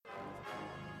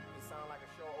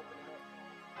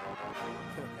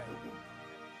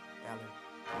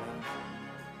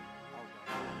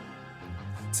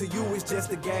To you, it's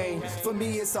just a game. For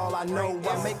me, it's all I know.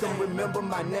 I make them remember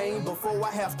my name before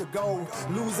I have to go.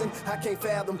 Losing, I can't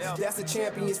fathom. That's a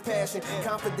champion's passion.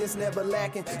 Confidence never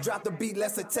lacking. Drop the beat,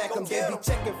 let's attack them. They be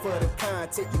checking for the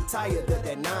content. You tired of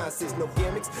that nonsense. No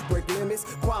gimmicks, break limits.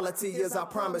 Quality is I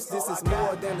promise. This is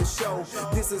more than a show.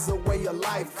 This is a way of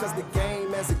life. Cause the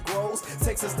game as it grows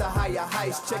takes us to higher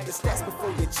heights. Check the stats before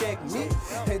you check me.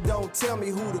 And don't tell me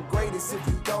who the greatest if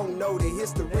you don't know the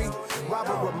history.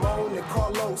 Robert, Ramon, and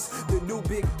Carlos, the new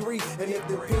big three. And if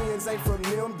the opinions ain't from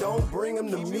them, don't bring them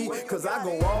to me. Cause I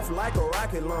go off like a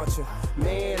rocket launcher.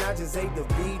 Man, I just ate the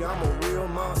beat, I'm a real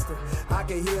monster. I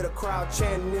can hear the crowd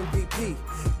chanting MVP.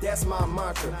 That's my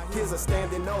mantra. Here's a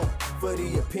standing O for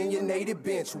the opinionated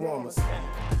bench warmers.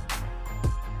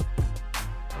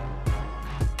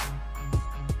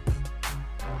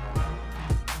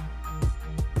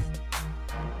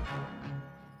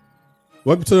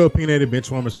 Welcome to the Opinionated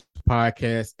Benchwarmers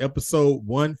Podcast, episode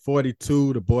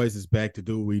 142. The boys is back to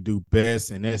do what we do best,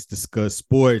 and that's discuss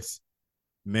sports.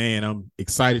 Man, I'm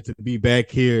excited to be back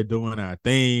here doing our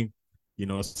thing. You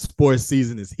know, sports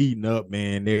season is heating up,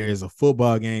 man. There is a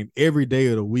football game every day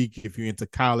of the week. If you're into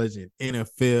college and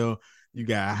NFL, you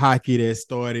got hockey that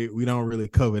started. We don't really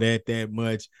cover that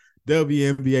much.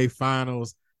 WNBA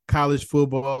finals, college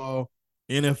football,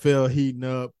 NFL heating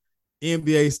up,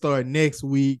 NBA start next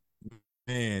week.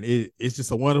 Man, it's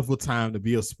just a wonderful time to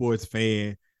be a sports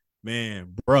fan.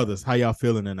 Man, brothers, how y'all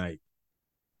feeling tonight?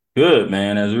 Good,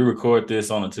 man. As we record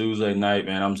this on a Tuesday night,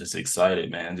 man, I'm just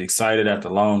excited, man. Excited after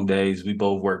long days. We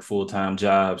both work full-time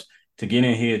jobs to get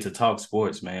in here to talk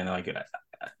sports, man. Like,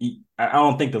 I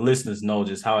don't think the listeners know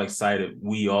just how excited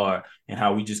we are and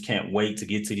how we just can't wait to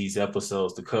get to these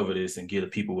episodes to cover this and give the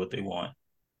people what they want.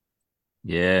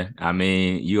 Yeah, I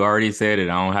mean, you already said it.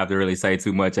 I don't have to really say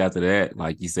too much after that.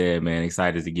 Like you said, man,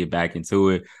 excited to get back into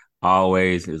it.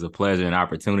 Always is a pleasure and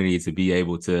opportunity to be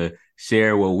able to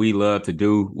share what we love to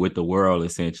do with the world,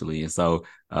 essentially. And so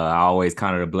I always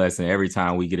count it a blessing every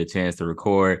time we get a chance to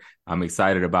record. I'm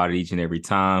excited about it each and every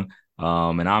time.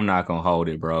 And I'm not going to hold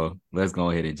it, bro. Let's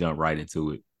go ahead and jump right into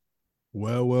it.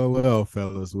 Well,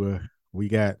 fellas. We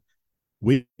got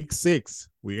Week 6.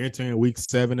 We're entering Week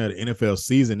 7 of the NFL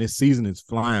season. This season is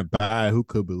flying by. Who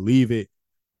could believe it?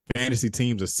 Fantasy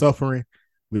teams are suffering.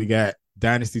 We got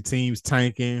dynasty teams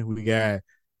tanking. We got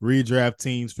redraft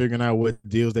teams figuring out what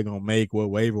deals they're going to make, what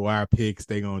waiver wire picks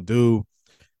they're going to do.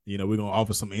 You know, we're going to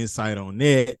offer some insight on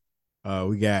that.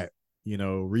 We got,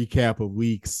 recap of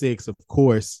Week 6, of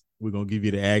course. We're going to give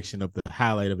you the action of the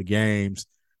highlight of the games.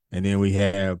 And then we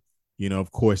have,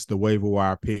 of course, the waiver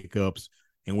wire pickups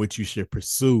in which you should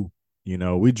pursue.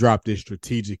 We dropped this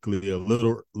strategically a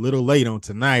little late on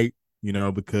tonight,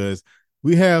 because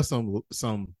we have some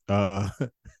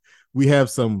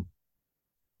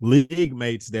league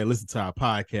mates that listen to our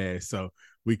podcast. So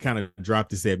we kind of dropped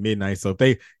this at midnight. So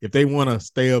if they want to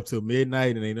stay up till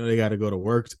midnight and they know they got to go to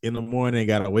work in the morning, they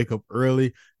got to wake up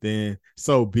early, then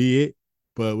so be it.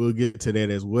 But we'll get to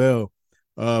that as well.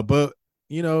 But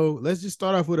let's just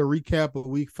start off with a recap of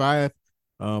Week 5.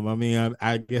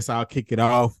 I guess I'll kick it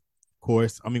off, of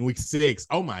course. Week 6.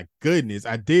 Oh, my goodness.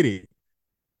 I did it.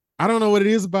 I don't know what it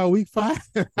is about Week 5.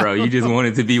 Bro, you just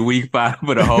wanted to be Week 5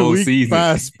 for the whole Week season.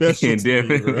 5 special to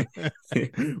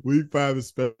me, Week 5 is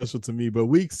special to me. But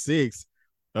Week 6,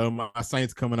 my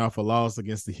Saints coming off a loss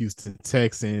against the Houston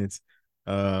Texans.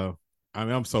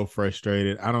 I'm so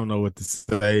frustrated. I don't know what to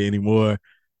say anymore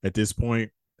at this point.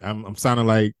 I'm sounding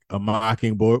like a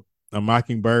mockingbird.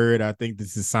 I think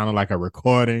this is sounding like a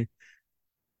recording.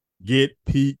 Get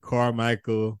Pete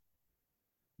Carmichael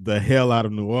the hell out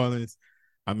of New Orleans.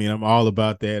 I'm all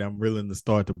about that. I'm willing to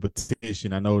start the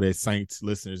petition. I know that Saints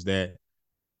listeners that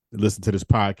listen to this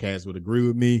podcast would agree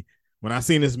with me. When I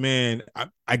seen this man,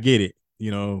 I get it.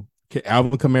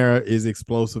 Alvin Kamara is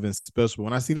explosive and special.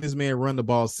 When I seen this man run the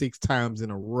ball 6 times in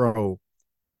a row,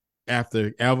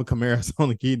 after Alvin Kamara's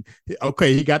only getting,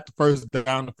 he got the first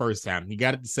down the first time. He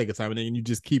got it the second time, and then you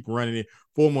just keep running it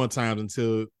 4 more times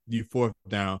until you 4th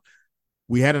down.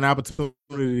 We had an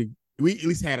opportunity. We at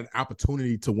least had an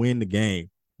opportunity to win the game.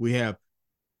 We have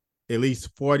at least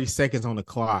 40 seconds on the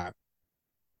clock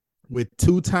with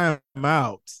 2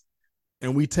 timeouts,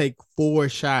 and we take 4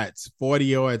 shots 40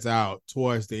 yards out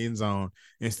towards the end zone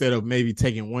instead of maybe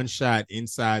taking 1 shot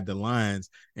inside the lines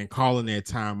and calling that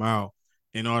timeout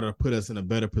in order to put us in a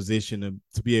better position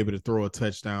to be able to throw a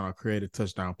touchdown or create a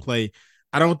touchdown play.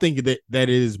 I don't think that it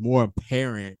is more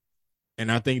apparent,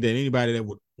 and I think that anybody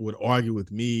that would argue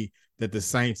with me that the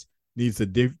Saints needs a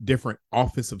different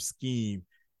offensive scheme,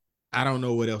 I don't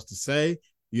know what else to say.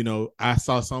 I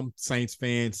saw some Saints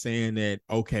fans saying that,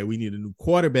 okay, we need a new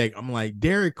quarterback. I'm like,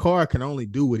 Derek Carr can only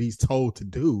do what he's told to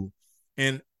do.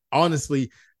 And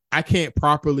honestly, I can't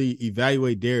properly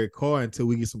evaluate Derek Carr until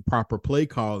we get some proper play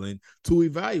calling to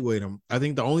evaluate him. I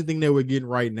think the only thing that we're getting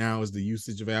right now is the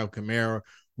usage of Al Kamara,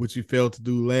 which we failed to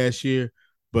do last year.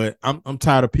 But I'm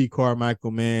tired of Pete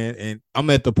Carmichael, man. And I'm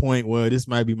at the point where this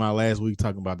might be my last week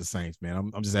talking about the Saints, man.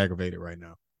 I'm just aggravated right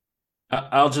now.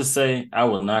 I'll just say I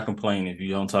will not complain if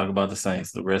you don't talk about the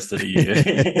Saints the rest of the year.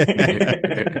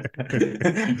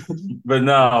 But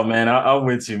no, man, I'm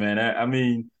with you, man. I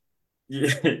mean,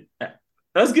 yeah,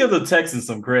 let's give the Texans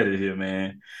some credit here,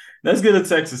 man. Let's give the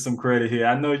Texans some credit here.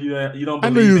 I know you don't believe. I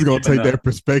knew you was gonna take that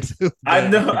perspective. I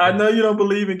know you don't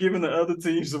believe in giving the other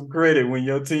team some credit when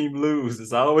your team loses.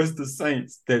 It's always the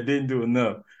Saints that didn't do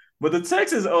enough. But the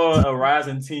Texans are a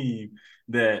rising team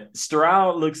that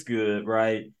Stroud looks good,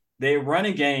 right? Their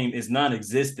running game is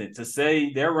non-existent. To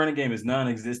say their running game is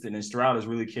non-existent and Stroud is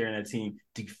really carrying that team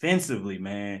defensively,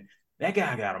 man. That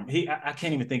guy got him. I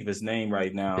can't even think of his name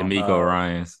right now. DeMeco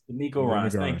Ryans. DeMeco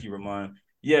Ryans. Thank you, Ramon.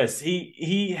 Yes,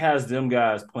 he has them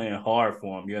guys playing hard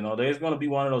for him. There's going to be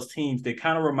one of those teams. They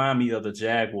kind of remind me of the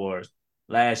Jaguars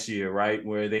last year, right?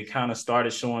 Where they kind of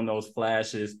started showing those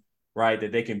flashes, right?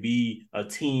 That they can be a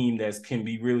team that can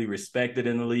be really respected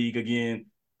in the league again.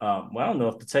 I don't know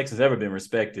if the Texans ever been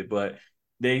respected, but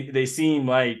they seem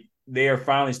like they are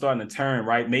finally starting to turn,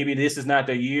 right? Maybe this is not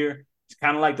their year. It's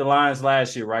kind of like the Lions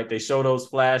last year, right? They show those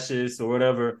flashes or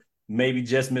whatever, maybe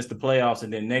just miss the playoffs,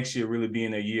 and then next year really being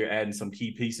their year, adding some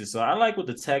key pieces. So I like what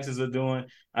the Texans are doing.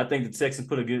 I think the Texans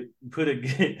put a good.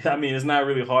 I mean, it's not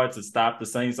really hard to stop the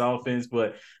Saints offense,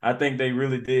 but I think they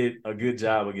really did a good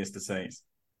job against the Saints.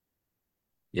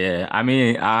 Yeah, I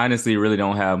mean, I honestly really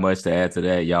don't have much to add to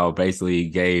that. Y'all basically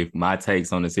gave my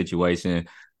takes on the situation.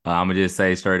 I'm going to just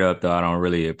say straight up, though, I don't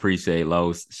really appreciate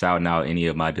Los shouting out any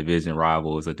of my division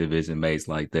rivals or division mates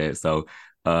like that. So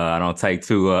I don't take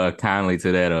too kindly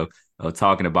to that of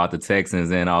talking about the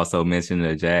Texans and also mentioning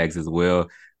the Jags as well.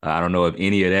 I don't know if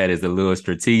any of that is a little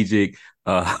strategic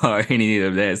or any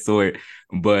of that sort,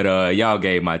 but y'all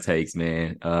gave my takes,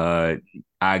 man.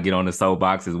 I get on the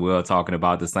soapbox as well, talking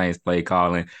about the Saints play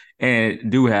calling,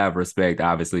 and do have respect,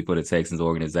 obviously, for the Texans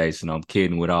organization. I'm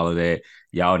kidding with all of that.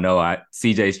 Y'all know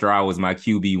CJ Stroud was my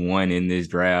QB1 in this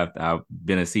draft. I've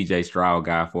been a CJ Stroud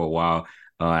guy for a while.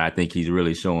 I think he's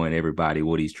really showing everybody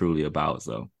what he's truly about.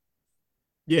 So,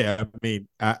 yeah, I mean,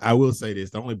 I will say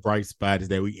this: the only bright spot is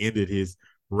that we ended his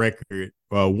record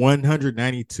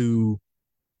 192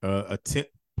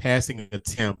 passing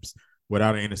attempts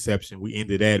without an interception. We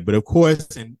ended that. But of course,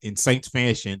 in Saints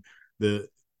fashion,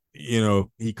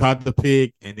 he caught the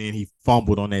pick and then he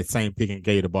fumbled on that same pick and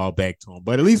gave the ball back to him.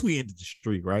 But at least we ended the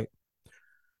streak, right?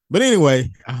 But anyway,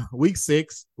 week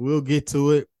 6, we'll get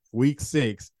to it. Week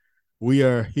 6, we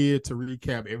are here to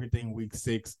recap everything week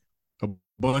 6. A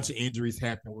bunch of injuries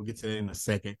happened. We'll get to that in a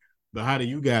second. But how do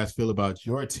you guys feel about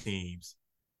your teams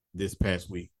this past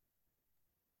week?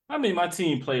 I mean, my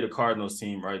team played a Cardinals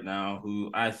team right now who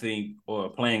I think are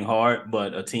playing hard,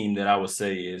 but a team that I would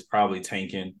say is probably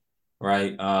tanking,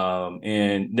 right?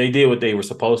 And they did what they were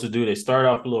supposed to do. They started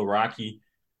off a little rocky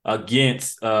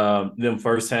against them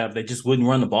first half. They just wouldn't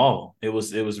run the ball. It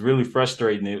was really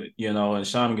frustrating, and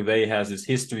Sean McVay has this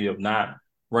history of not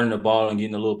running the ball and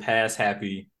getting a little pass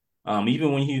happy.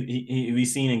 Even when we've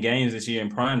seen in games this year in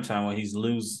prime time when he's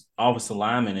lose offensive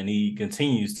lineman and he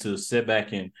continues to sit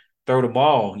back and throw the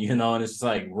ball, and it's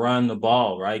like run the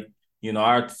ball, right?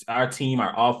 Our team,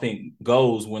 our offense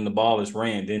goes when the ball is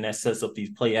ran. Then that sets up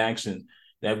these play actions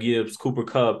that gives Cooper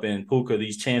Kupp and Puka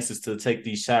these chances to take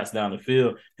these shots down the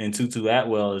field, and Tutu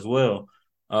Atwell as well.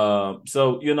 I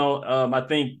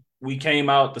think we came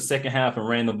out the second half and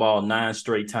ran the ball 9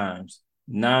 straight times,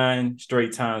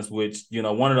 which,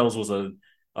 one of those was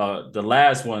the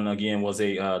last one again was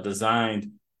a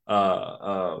designed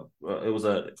it was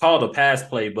called a pass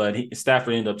play, but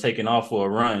Stafford ended up taking off for a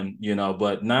run,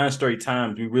 but 9 straight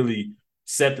times we really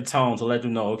set the tone to let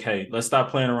them know, okay, let's stop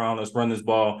playing around, let's run this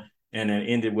ball, and then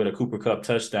ended with a Cooper Kupp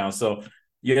touchdown. So,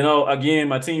 again,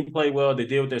 my team played well. They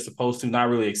did what they're supposed to. Not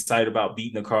really excited about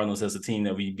beating the Cardinals as a team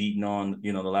that we've beaten on,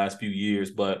 the last few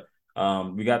years, but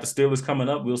we got the Steelers coming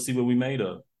up. We'll see what we made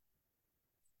of.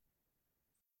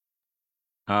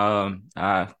 I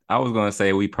was gonna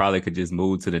say we probably could just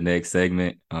move to the next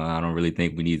segment. I don't really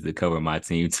think we need to cover my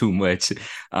team too much,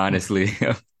 honestly.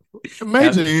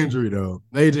 Major injury though.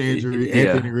 Yeah.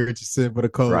 Anthony Richardson for the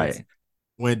Colts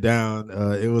went down.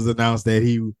 It was announced that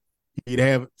he'd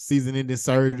have season-ending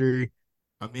surgery.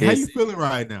 I mean, how you feeling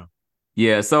right now?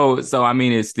 Yeah, so I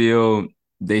mean, it's still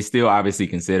they still obviously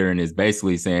considering is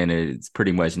basically saying that it's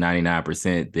pretty much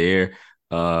 99% there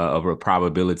of a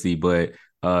probability, but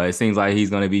it seems like he's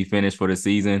going to be finished for the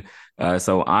season.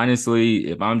 So honestly,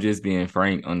 if I'm just being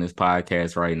frank on this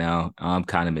podcast right now, I'm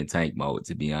kind of in tank mode,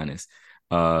 to be honest.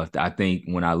 I think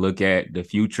when I look at the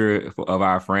future of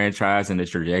our franchise and the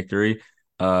trajectory,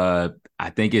 I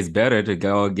think it's better to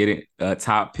go get a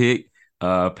top pick,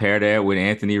 pair that with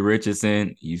Anthony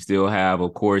Richardson. You still have,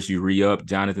 of course, you re-up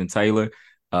Jonathan Taylor.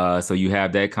 So you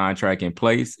have that contract in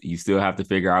place. You still have to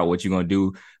figure out what you're going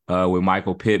to do with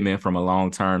Michael Pittman from a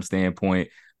long-term standpoint.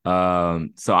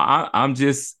 So I'm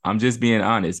just being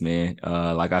honest, man.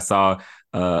 Like I saw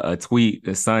a tweet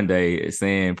this Sunday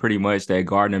saying pretty much that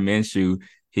Gardner Minshew,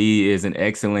 he is an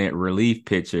excellent relief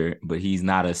pitcher, but he's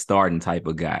not a starting type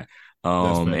of guy.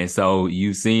 And so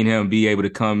you've seen him be able to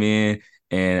come in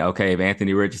and, okay, if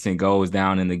Anthony Richardson goes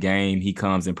down in the game, he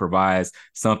comes and provides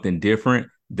something different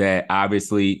that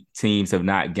obviously teams have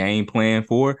not game planned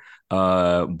for.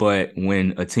 But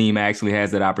when a team actually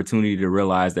has that opportunity to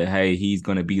realize that, hey, he's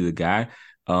going to be the guy,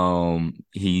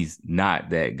 he's not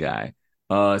that guy.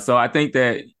 So I think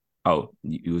that,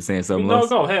 you were saying something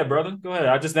else? No, go ahead, brother. Go ahead.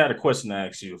 I just had a question to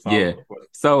ask you. Yeah.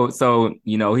 So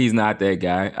he's not that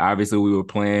guy. Obviously, we were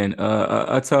playing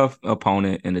a tough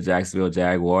opponent in the Jacksonville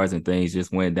Jaguars, and things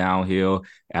just went downhill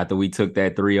after we took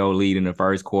that 3-0 lead in the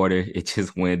first quarter. It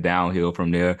just went downhill from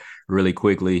there really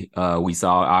quickly. We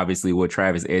saw obviously what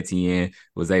Travis Etienne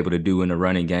was able to do in the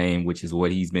running game, which is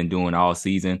what he's been doing all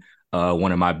season.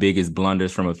 One of my biggest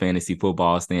blunders from a fantasy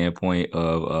football standpoint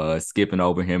of skipping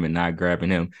over him and not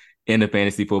grabbing him in the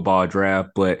fantasy football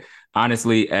draft. But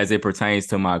honestly, as it pertains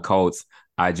to my Colts,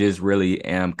 I just really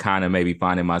am kind of maybe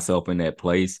finding myself in that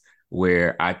place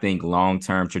where I think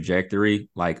long-term trajectory,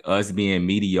 like us being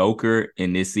mediocre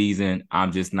in this season,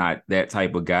 I'm just not that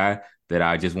type of guy that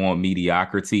I just want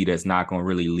mediocrity that's not going to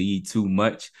really lead too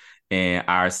much. And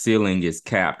our ceiling is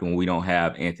capped when we don't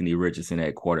have Anthony Richardson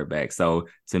at quarterback. So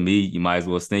to me, you might as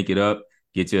well stink it up,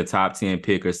 get you a top 10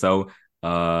 pick or so,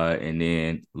 and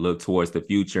then look towards the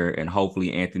future, and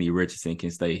hopefully Anthony Richardson can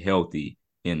stay healthy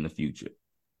in the future.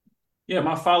 Yeah,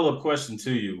 my follow-up question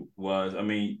to you was, I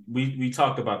mean, we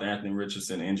talked about the Anthony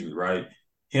Richardson injury, right?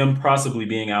 Him possibly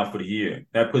being out for the year.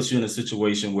 That puts you in a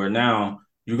situation where now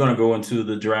you're going to go into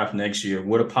the draft next year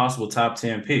with a possible top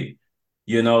 10 pick.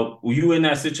 You know, you in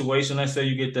that situation, let's say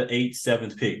you get the 8th,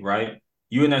 7th pick, right?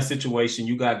 You in that situation,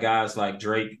 you got guys like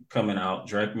Drake coming out,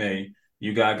 Drake May.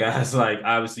 You got guys like,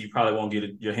 obviously, you probably won't get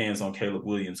your hands on Caleb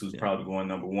Williams, who's probably going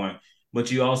number 1.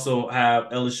 But you also have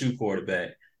LSU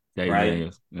quarterback,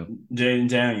 right? Jaden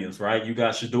Daniels, right? You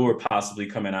got Shador possibly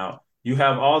coming out. You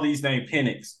have all these named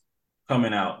Penix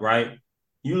coming out, right?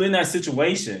 You in that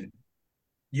situation,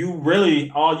 you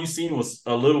really, all you seen was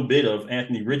a little bit of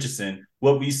Anthony Richardson.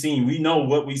 What we seen, we know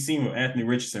what we seen with Anthony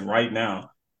Richardson right now.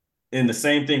 And the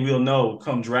same thing we'll know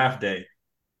come draft day.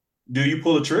 Do you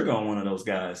pull a trigger on one of those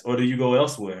guys, or do you go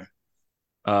elsewhere?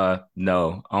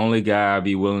 No. Only guy I'd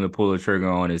be willing to pull a trigger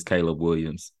on is Caleb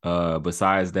Williams.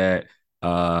 Besides that,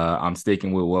 I'm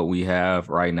sticking with what we have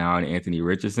right now in Anthony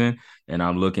Richardson, and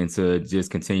I'm looking to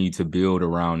just continue to build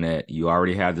around that. You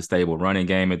already have the stable running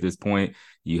game at this point.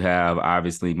 You have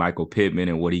obviously Michael Pittman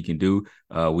and what he can do.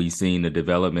 We've seen the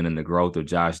development and the growth of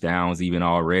Josh Downs even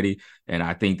already, and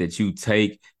I think that you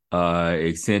take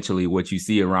essentially what you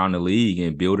see around the league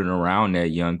and building around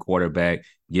that young quarterback,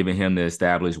 giving him the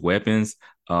established weapons,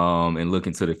 and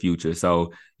looking to the future.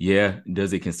 So yeah,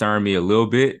 does it concern me a little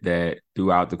bit that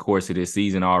throughout the course of this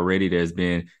season already, there's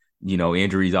been,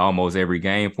 injuries almost every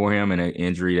game for him, and an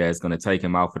injury that's going to take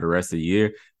him out for the rest of the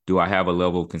year? Do I have a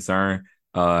level of concern?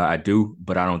 I do,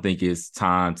 but I don't think it's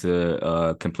time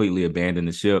to completely abandon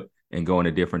the ship and go in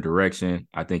a different direction.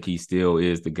 I think he still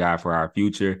is the guy for our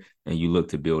future, and you look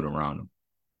to build around him.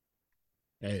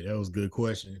 Hey, that was a good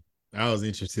question. I was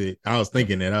interested. I was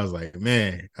thinking that. I was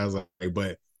like,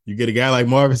 but you get a guy like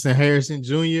Marvin Harrison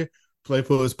Jr. play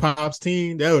for his Pops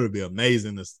team, that would be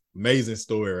amazing. This amazing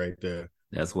story right there.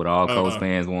 That's what all Colts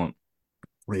fans want.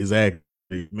 Exactly,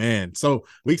 man. So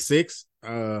week 6,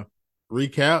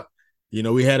 recap.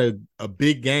 We had a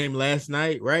big game last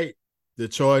night, right? The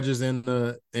Chargers and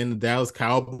the Dallas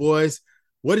Cowboys.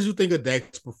 What did you think of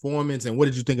Dak's performance, and what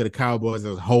did you think of the Cowboys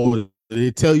as a whole? Did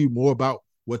it tell you more about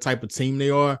what type of team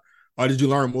they are, or did you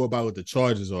learn more about what the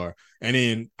Chargers are? And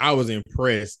then I was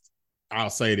impressed. I'll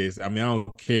say this. I mean, I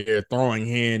don't care throwing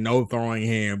hand, no throwing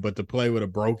hand, but to play with a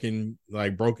broken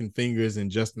fingers and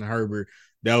Justin Herbert,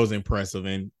 that was impressive.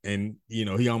 And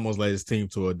he almost led his team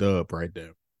to a dub right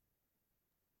there.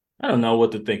 I don't know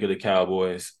what to think of the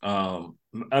Cowboys.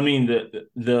 I mean,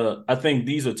 I think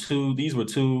these were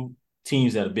two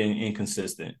teams that have been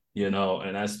inconsistent,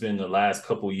 and that's been the last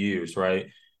couple years, right?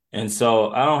 And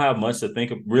so I don't have much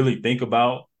to really think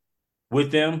about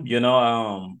with them.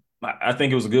 I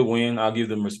think it was a good win. I'll give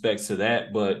them respect to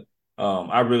that, but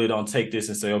I really don't take this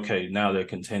and say, okay, now they're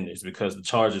contenders, because the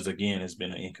Chargers again has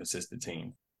been an inconsistent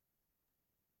team.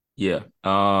 Yeah.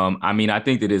 I mean, I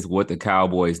think that is what the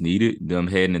Cowboys needed, them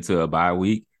heading into a bye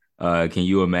week. Can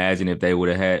you imagine if they would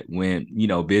have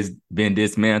been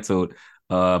dismantled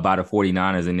by the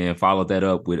 49ers and then followed that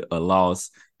up with a loss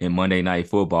in Monday Night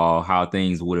Football, how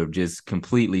things would have just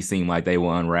completely seemed like they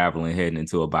were unraveling heading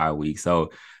into a bye week. So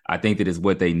I think that is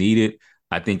what they needed.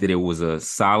 I think that it was a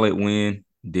solid win.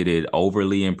 Did it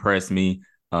overly impress me?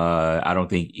 I don't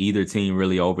think either team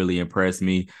really overly impressed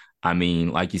me. I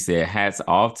mean, like you said, hats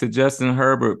off to Justin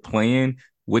Herbert playing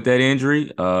with that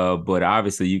injury. But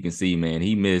obviously you can see, man,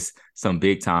 he missed some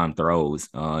big time throws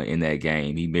in that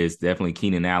game. He missed definitely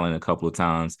Keenan Allen a couple of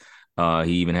times.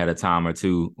 He even had a time or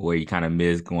two where he kind of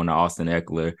missed going to Austin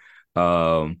Eckler.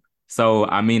 So,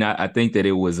 I mean, I think that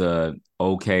it was a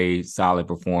okay, solid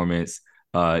performance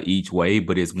each way,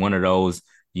 but it's one of those,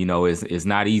 it's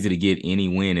not easy to get any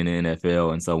win in the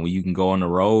NFL. And so when you can go on the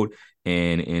road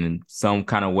and in some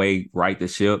kind of way right the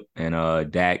ship,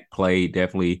 and Dak played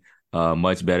definitely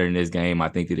much better in this game, I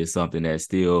think that it's something that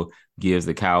still gives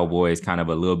the Cowboys kind of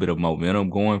a little bit of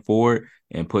momentum going forward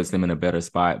and puts them in a better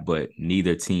spot, but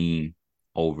neither team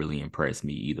overly impressed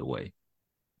me either way.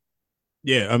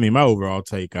 Yeah, I mean, my overall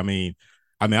take, I mean,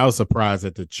 I was surprised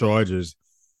at the Chargers.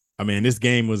 I mean, this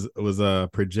game was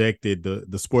projected,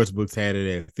 the sports books had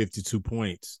it at 52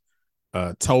 points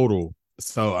total.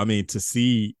 So, I mean, to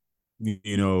see,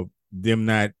 them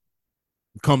not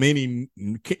come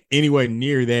anywhere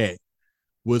near that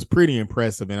was pretty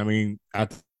impressive. And I mean, I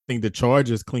think the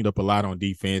Chargers cleaned up a lot on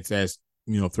defense, as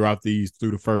throughout through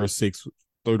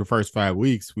the first 5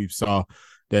 weeks, we saw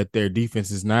that their defense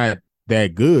is not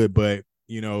that good, but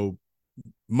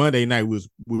Monday night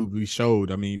we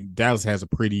showed. I mean, Dallas has a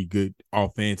pretty good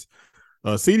offense.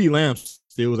 CeeDee Lamb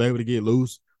still was able to get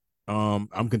loose. I'm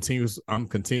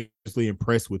continuously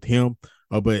impressed with him.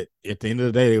 But at the end of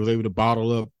the day, they was able to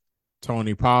bottle up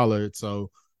Tony Pollard.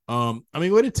 So, I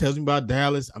mean, what it tells me about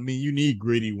Dallas, I mean, you need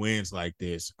gritty wins like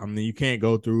this. I mean, you can't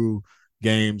go through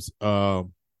games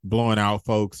blowing out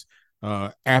folks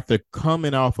after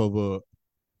coming off of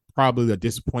probably a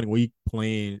disappointing week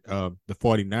playing the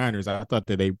 49ers. I thought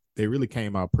that they really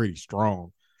came out pretty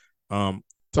strong. So,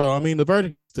 I mean, the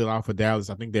verdict is still out for Dallas.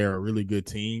 I think they're a really good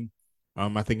team.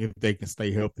 I think if they can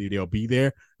stay healthy, they'll be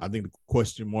there. I think the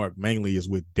question mark mainly is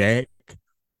with Dak.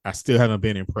 I still haven't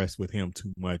been impressed with him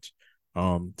too much.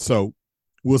 So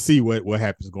we'll see what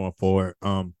happens going forward.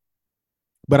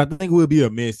 But I think it would be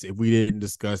amiss if we didn't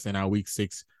discuss in our week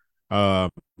 6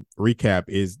 recap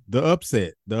is the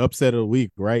upset of the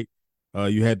week, right?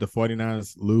 You had the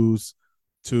 49ers lose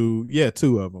to,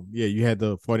 two of them. Yeah, you had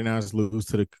the 49ers lose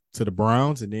to the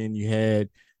Browns, and then you had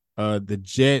the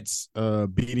Jets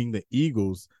beating the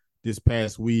Eagles this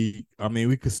past week. I mean,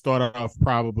 we could start off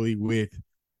probably with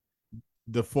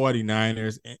the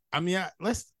 49ers. I mean,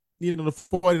 the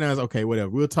 49ers, okay, whatever.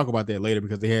 We'll talk about that later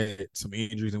because they had some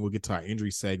injuries, and we'll get to our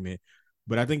injury segment.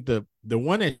 But I think the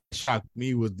one that shocked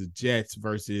me was the Jets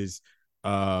versus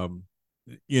the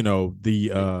Eagles.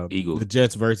 The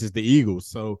Jets versus the Eagles.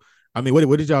 So, I mean,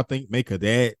 what did y'all make of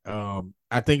that?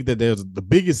 I think that there's the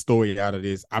biggest story out of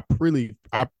this. I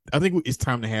think it's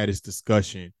time to have this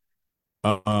discussion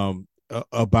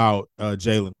about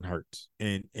Jalen Hurts,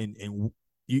 and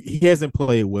he hasn't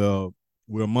played well.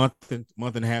 We're a month and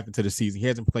a half into the season. He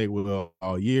hasn't played well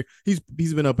all year. He's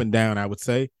been up and down, I would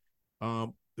say.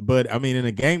 But I mean, in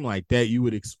a game like that, you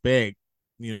would expect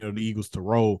the Eagles to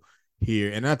roll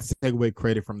here, and not to take away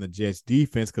credit from the Jets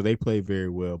defense because they played very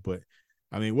well. But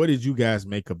I mean, what did you guys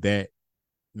make of that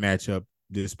matchup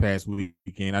this past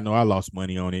weekend? I know I lost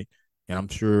money on it, and I'm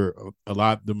sure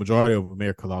the majority of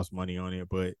America lost money on it.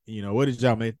 But what did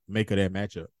y'all make of that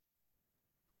matchup?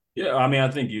 Yeah, I mean, I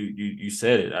think you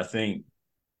said it. I think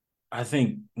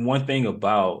one thing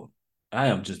about, I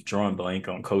am just drawing blank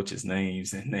on coaches'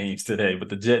 names today, but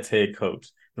the Jets head coach,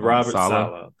 Robert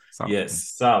Saleh.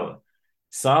 Yes, Saleh.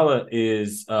 Saleh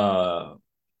is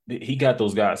he got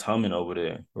those guys humming over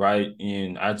there, right?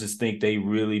 And I just think they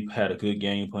really had a good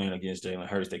game plan against Jalen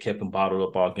Hurts. They kept him bottled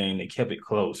up all game. They kept it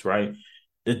close, right?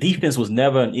 The defense was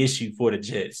never an issue for the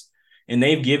Jets. And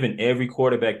they've given every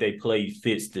quarterback they played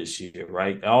fits this year,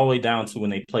 right? All the way down to when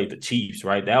they played the Chiefs,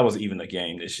 right? That was even a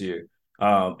game this year.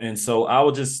 And so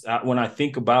when I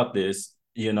think about this,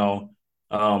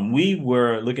 we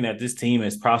were looking at this team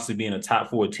as possibly being a top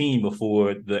 4 team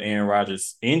before the Aaron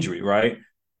Rodgers injury, right?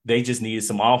 They just needed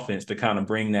some offense to kind of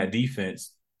bring that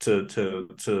defense to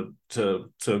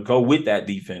go with that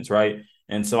defense, right?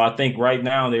 And so I think right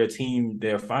now their team,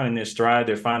 they're finding their stride,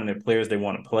 they're finding their players they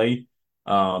want to play.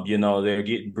 They're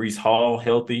getting Breece Hall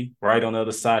healthy right on the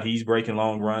other side. He's breaking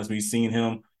long runs. We've seen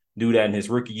him do that in his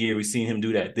rookie year. We've seen him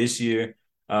do that this year.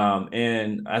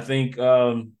 And I think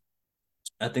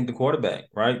the quarterback,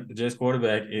 right? The Jets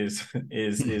quarterback is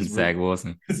Zach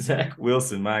Wilson. Zach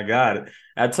Wilson, my God.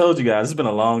 I told you guys, it's been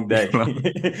a long day.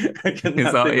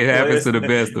 It happens to the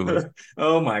best of us.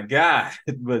 Oh my God.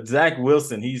 But Zach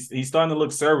Wilson, he's starting to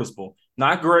look serviceable.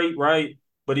 Not great, right?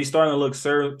 But he's starting to look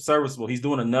serviceable. He's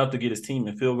doing enough to get his team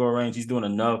in field goal range. He's doing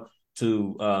enough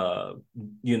to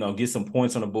get some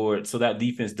points on the board so that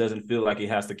defense doesn't feel like it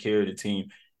has to carry the team.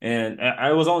 And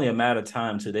it was only a matter of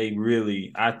time till they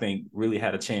really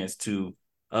had a chance to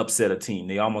upset a team.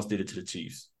 They almost did it to the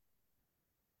Chiefs.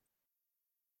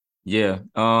 Yeah.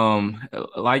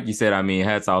 Like you said, I mean,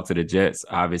 hats off to the Jets.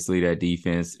 Obviously, that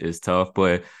defense is tough,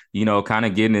 but, kind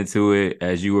of getting into it,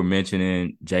 as you were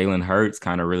mentioning, Jalen Hurts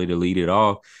kind of really to lead it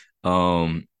off.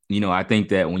 I think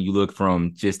that when you look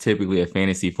from just typically a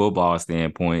fantasy football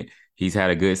standpoint, he's had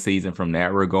a good season from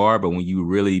that regard. But when you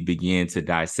really begin to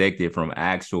dissect it from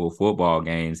actual football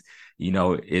games,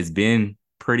 it's been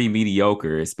pretty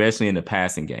mediocre, especially in the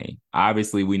passing game.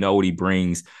 Obviously, we know what he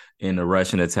brings in the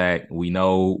rushing attack. We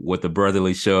know what the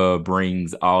brotherly shove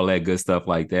brings, all that good stuff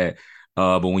like that.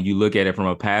 But when you look at it from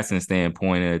a passing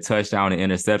standpoint, a touchdown to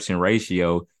interception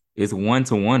ratio is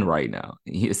 1-to-1 right now.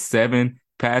 He has 7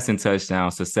 passing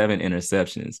touchdowns to 7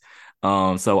 interceptions.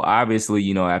 So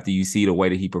obviously, after you see the way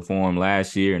that he performed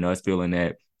last year and us feeling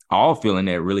that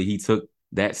really he took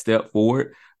that step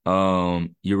forward,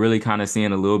 you're really kind of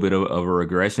seeing a little bit of a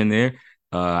regression there.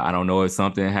 I don't know if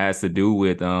something has to do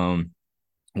with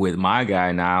my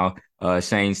guy now,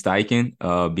 Shane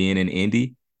Steichen, being in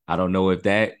Indy. I don't know if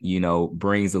that,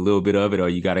 brings a little bit of it, or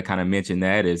you got to kind of mention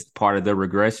that as part of the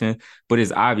regression, but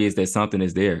it's obvious that something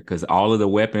is there because all of the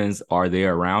weapons are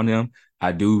there around him.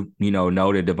 I do,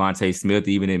 know that Devontae Smith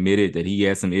even admitted that he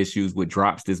had some issues with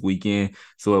drops this weekend,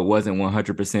 so it wasn't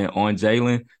 100% on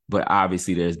Jalen, but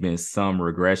obviously there's been some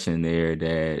regression there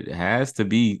that has to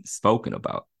be spoken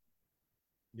about.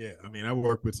 Yeah, I mean, I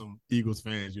work with some Eagles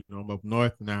fans, I'm up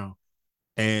north now,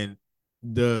 and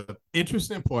the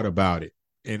interesting part about it,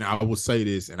 and I will say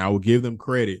this, and I will give them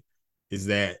credit, is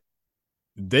that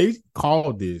they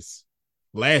called this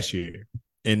last year.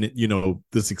 And,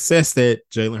 the success that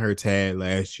Jalen Hurts had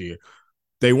last year,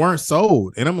 they weren't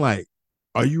sold. And I'm like,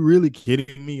 are you really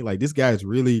kidding me? Like, this guy's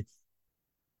really,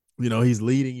 he's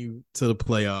leading you to the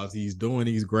playoffs. He's doing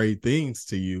these great things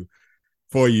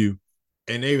for you.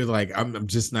 And they was like, I'm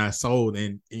just not sold.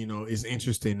 And, it's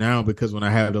interesting now because when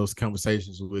I have those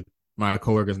conversations with my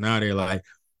coworkers now, they're like,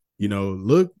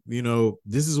 look,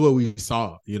 this is what we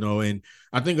saw, and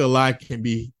I think a lot can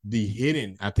be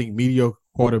hidden. I think mediocre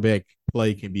quarterback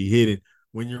play can be hidden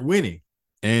when you're winning.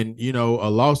 And, a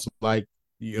loss like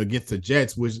against the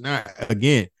Jets, which not,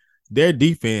 again, their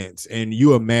defense, and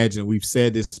you imagine, we've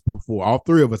said this before, all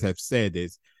three of us have said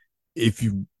this, if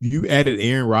you added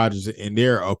Aaron Rodgers and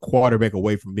they're a quarterback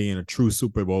away from being a true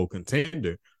Super Bowl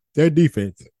contender, their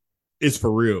defense is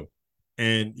for real.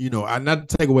 And, I not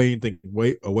to take away anything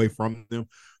away from them.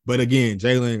 But again,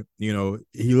 Jalen,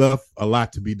 he left a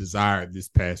lot to be desired this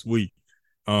past week.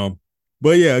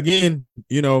 But yeah, again,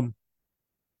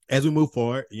 as we move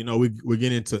forward, we're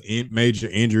getting into major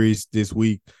injuries this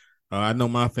week. I know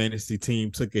my fantasy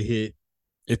team took a hit.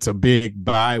 It's a big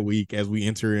bye week as we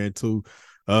enter into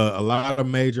a lot of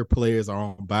major players are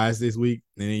on byes this week.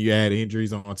 And then you add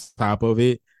injuries on top of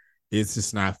it. It's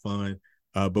just not fun.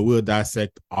 But we'll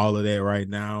dissect all of that right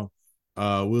now.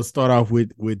 We'll start off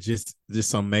with just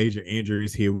some major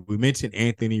injuries here. We mentioned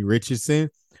Anthony Richardson,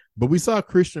 but we saw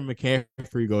Christian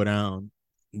McCaffrey go down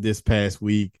this past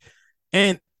week.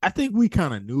 And I think we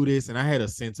kind of knew this, and I had a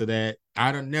sense of that.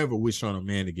 I don't never wish on a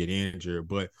man to get injured,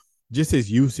 but just his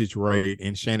usage rate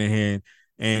and Shanahan,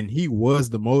 and he was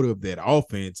the motor of that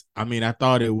offense. I mean, I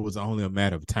thought it was only a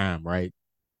matter of time, right?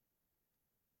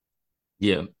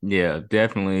 Yeah,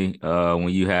 definitely. When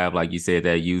you have, like you said,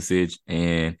 that usage,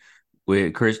 and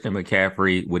with Christian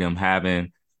McCaffrey, with him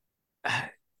having,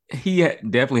 he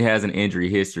definitely has an injury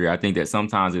history. I think that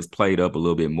sometimes it's played up a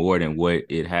little bit more than what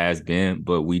it has been,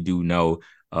 but we do know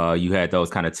you had those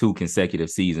kind of 2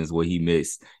 consecutive seasons where he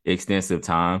missed extensive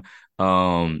time.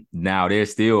 Now they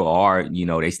still are,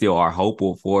 they still are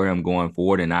hopeful for him going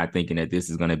forward and not thinking that this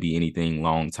is going to be anything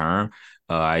long term.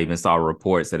 I even saw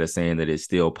reports that are saying that it's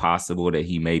still possible that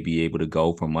he may be able to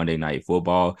go for Monday Night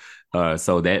Football.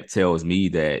 So that tells me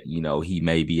that, he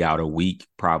may be out a week,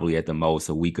 probably at the most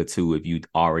a week or two, if you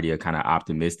already are kind of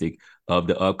optimistic of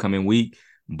the upcoming week.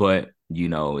 But,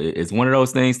 it's one of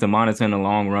those things to monitor in the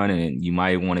long run, and you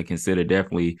might want to consider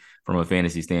definitely from a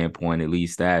fantasy standpoint, at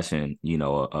least stashing,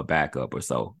 a backup or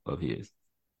so of his.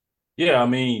 Yeah, I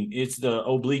mean, it's the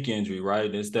oblique injury,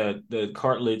 right? It's the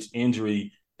cartilage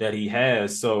injury that he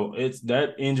has. So it's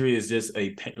that injury is just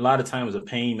a lot of times a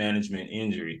pain management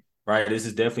injury, right? This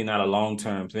is definitely not a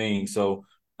long-term thing. So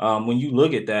when you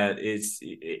look at that,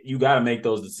 you got to make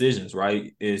those decisions,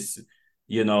 right?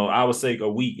 I would say a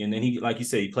week, and then he, like you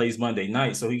say, he plays Monday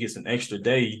night, so he gets an extra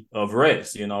day of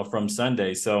rest, from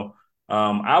Sunday. So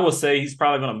I would say he's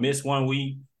probably going to miss 1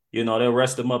 week. They'll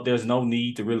rest him up. There's no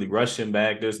need to really rush him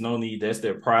back. There's no need. That's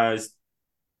their prize.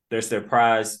 That's their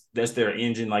prize. That's their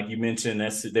engine, like you mentioned.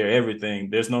 That's their everything.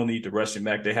 There's no need to rush him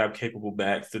back. They have capable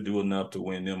backs to do enough to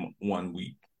win them 1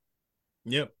 week.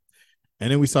 Yep.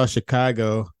 And then we saw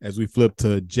Chicago as we flipped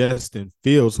to Justin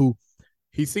Fields, who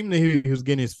he seemed he was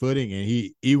getting his footing, and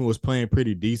he even was playing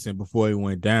pretty decent before he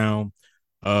went down.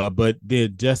 But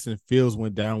then Justin Fields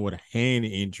went down with a hand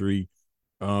injury.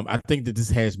 I think that this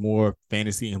has more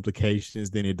fantasy implications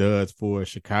than it does for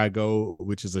Chicago,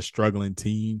 which is a struggling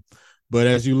team. But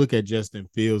as you look at Justin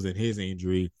Fields and his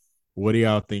injury, what do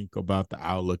y'all think about the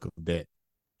outlook of that?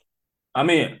 I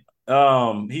mean,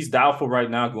 he's doubtful right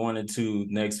now going into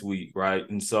next week, right?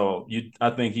 And so I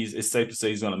think it's safe to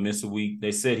say he's going to miss a week.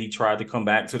 They said he tried to come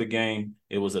back to the game.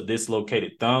 It was a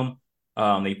dislocated thumb.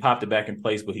 They popped it back in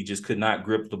place, but he just could not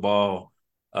grip the ball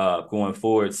going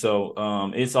forward. So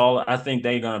I think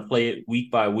they're going to play it week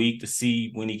by week to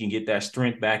see when he can get that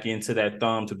strength back into that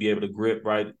thumb to be able to grip,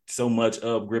 right? So much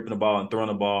of gripping the ball and throwing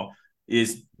the ball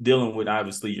is dealing with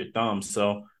obviously your thumb.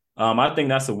 So I think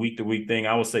that's a week-to-week thing.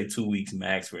 I would say 2 weeks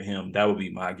max for him. That would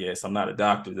be my guess. I'm not a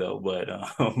doctor, though, but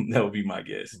that would be my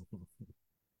guess.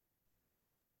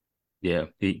 Yeah,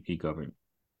 he covered.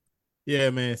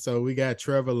 Yeah, man. So we got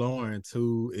Trevor Lawrence,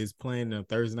 who is playing the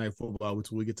Thursday Night Football,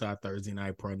 which we get to our Thursday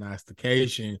night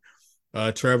prognostication.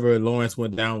 Trevor Lawrence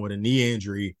went down with a knee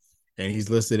injury, and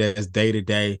he's listed as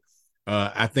day-to-day.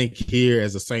 I think here,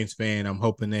 as a Saints fan, I'm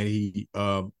hoping that he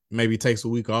maybe takes a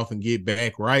week off and get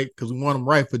back right, because we want him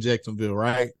right for Jacksonville,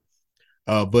 right?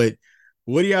 But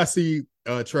what do y'all see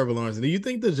Trevor Lawrence? Do you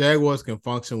think the Jaguars can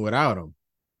function without him?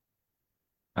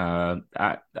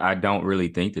 I don't really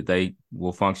think that they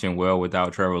will function well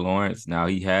without Trevor Lawrence. Now,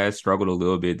 he has struggled a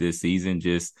little bit this season,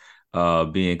 just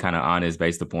being kind of honest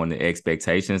based upon the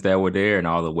expectations that were there and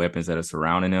all the weapons that are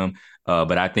surrounding him.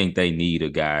 But I think they need a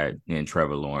guy in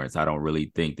Trevor Lawrence. I don't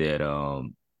really think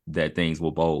that that things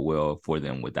will bode well for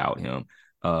them without him.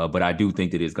 But I do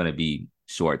think that it's going to be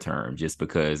short term, just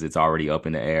because it's already up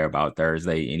in the air about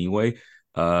Thursday anyway.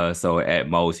 So at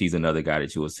most, he's another guy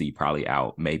that you will see probably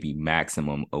out maybe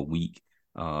maximum a week.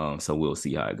 So we'll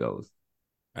see how it goes.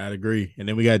 I'd agree. And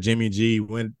then we got Jimmy G,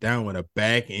 went down with a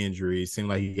back injury. It seemed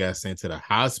like he got sent to the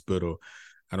hospital.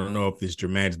 I don't know if it's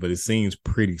dramatic, but it seems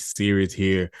pretty serious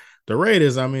here. The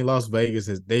Raiders, Las Vegas,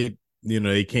 they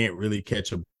can't really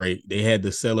catch a break. They had the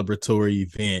celebratory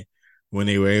event when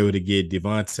they were able to get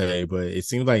Devontae, but it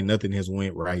seems like nothing has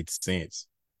went right since.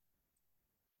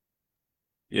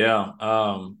 Yeah.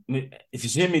 If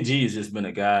Jimmy G has just been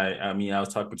a guy, I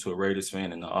was talking to a Raiders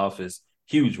fan in the office,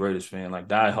 huge Raiders fan, like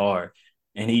die hard.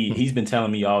 And he's been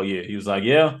telling me all year. He was like,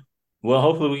 yeah, well,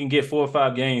 hopefully we can get 4 or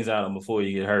 5 games out of him before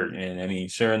he get hurt.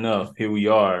 And sure enough, here we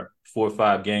are, 4 or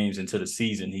 5 games into the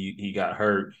season, he got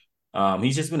hurt.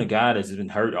 He's just been a guy that's been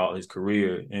hurt all his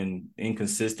career and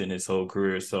inconsistent his whole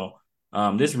career. So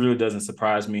this really doesn't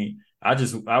surprise me.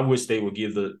 I wish they would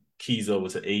give the keys over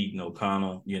to Aiden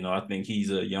O'Connell. I think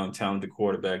he's a young, talented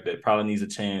quarterback that probably needs a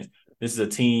chance. This is a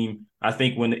team. I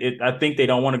think they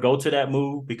don't want to go to that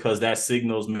move because that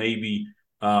signals maybe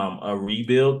a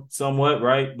rebuild somewhat,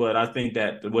 right? But I think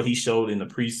that what he showed in the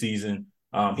preseason,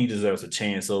 he deserves a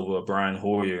chance over Brian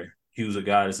Hoyer. He was a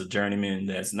guy that's a journeyman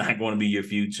that's not going to be your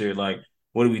future. Like,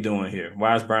 what are we doing here?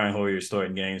 Why is Brian Hoyer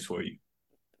starting games for you?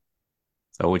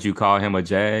 So would you call him a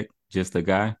Jag? Just a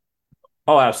guy?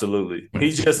 Oh, absolutely.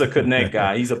 He's just a connect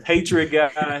guy. He's a Patriot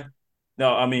guy.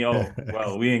 No,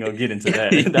 well, we ain't gonna get into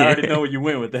that. Yeah. I already know where you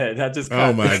went with that. I just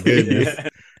Oh my goodness.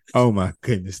 Oh my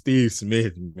goodness. Steve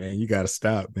Smith, man. You gotta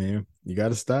stop, man. You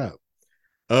gotta stop.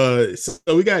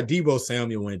 So we got Deebo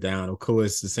Samuel went down. Of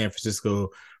course, the San Francisco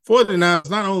 49ers,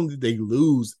 not only did they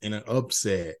lose in an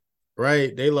upset,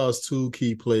 right? They lost two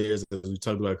key players, as we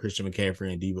talked about, Christian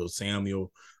McCaffrey and Deebo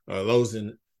Samuel. Los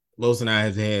and I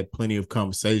have had plenty of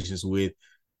conversations with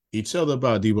each other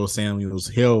about Deebo Samuel's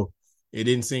health. It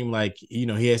didn't seem like, he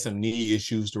had some knee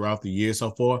issues throughout the year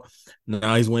so far.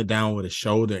 Now he's went down with a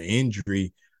shoulder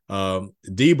injury.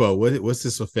 Deebo, what's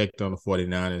this effect on the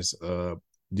 49ers?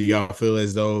 Do y'all feel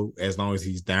as though as long as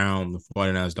he's down, the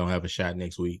 49ers don't have a shot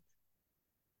next week?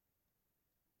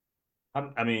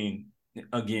 I mean,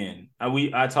 again,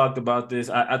 I talked about this.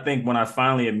 I think when I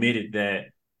finally admitted that,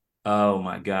 oh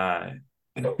my God.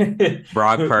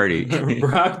 Brock Purdy.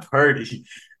 Brock Purdy.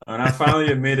 When I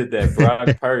finally admitted that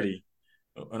Brock Purdy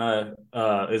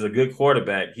is a good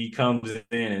quarterback, he comes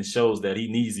in and shows that he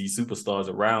needs these superstars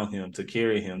around him to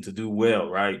carry him to do well,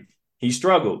 right? He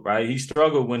struggled, right? He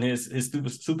struggled when his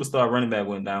superstar running back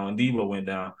went down, when Deebo went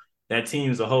down. That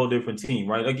team is a whole different team,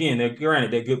 right? Again,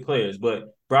 they're good players,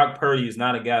 but Brock Purdy is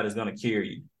not a guy that's going to carry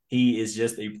you. He is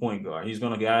just a point guard. He's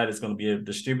going to be a guy that's going to be able to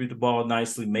distribute the ball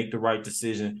nicely, make the right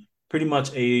decision, pretty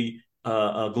much a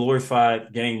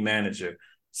glorified game manager.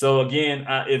 So again,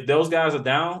 if those guys are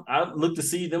down, I look to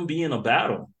see them be in a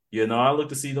battle. I look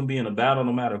to see them be in a battle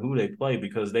no matter who they play,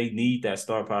 because they need that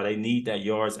star power. They need that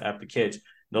yards after catch.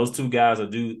 Those two guys will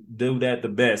do that the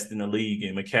best in the league,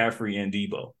 in McCaffrey and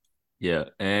Deebo. Yeah.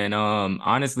 And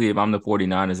honestly, if I'm the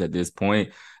 49ers at this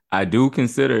point, I do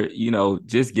consider,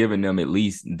 just giving them at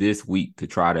least this week to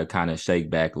try to kind of shake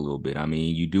back a little bit. I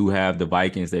mean, you do have the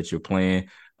Vikings that you're playing.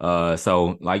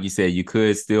 So like you said, you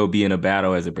could still be in a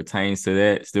battle as it pertains to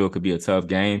that. Still could be a tough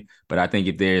game. But I think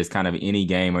if there's kind of any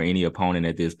game or any opponent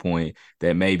at this point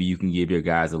that maybe you can give your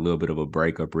guys a little bit of a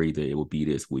break or breather, it will be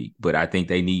this week. But I think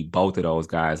they need both of those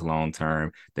guys long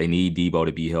term. They need Deebo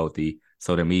to be healthy.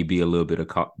 So to me, be a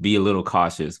little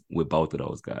cautious with both of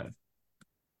those guys.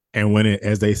 And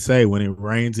as they say, when it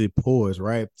rains, it pours,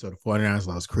 right? So the 49ers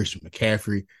lost Christian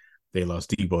McCaffrey. They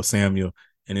lost Deebo Samuel.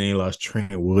 And then they lost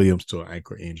Trent Williams to an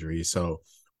ankle injury. So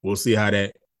we'll see how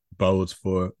that bodes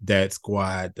for that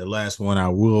squad. The last one I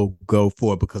will go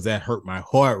for, because that hurt my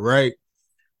heart, right?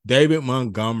 David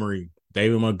Montgomery.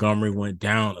 David Montgomery went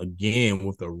down again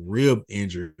with a rib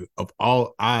injury. Of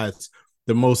all odds,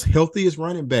 the most healthiest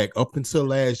running back up until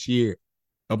last year,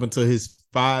 up until his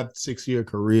 5-6 year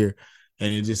career.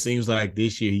 And it just seems like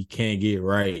this year he can't get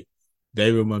right.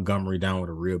 David Montgomery down with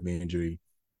a rib injury.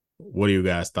 What are you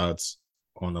guys' thoughts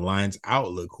on the Lions'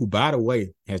 outlook, who, by the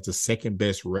way, has the second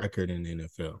best record in the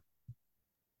NFL?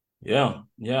 Yeah,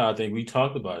 I think we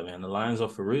talked about it, man. The Lions are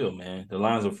for real, man. The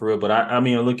Lions are for real. But I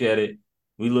mean, look at it.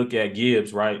 We look at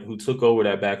Gibbs, right, who took over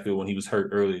that backfield when he was hurt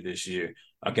early this year.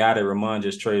 A guy that Ramon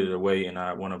just traded away in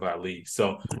one of our leagues.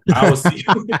 So I was see.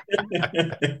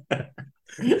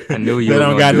 I knew you. That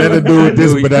don't got nothing to do with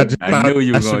this, but I knew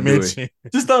you were going to do it.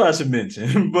 Just thought I should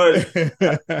mention. But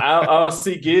I'll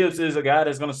see Gibbs is a guy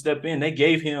that's going to step in. They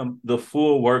gave him the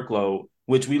full workload,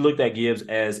 which we looked at Gibbs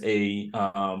as a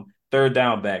third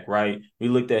down back, right? We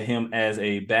looked at him as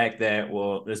a back that,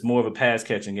 it's more of a pass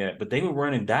catching gap, but they were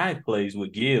running dive plays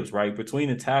with Gibbs, right? Between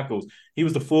the tackles, he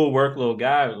was the full workload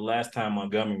guy the last time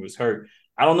Montgomery was hurt.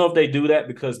 I don't know if they do that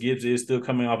because Gibbs is still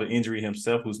coming off an injury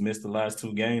himself, who's missed the last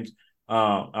 2 games.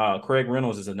 Craig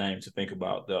Reynolds is a name to think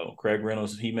about, though. Craig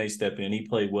Reynolds, he may step in. He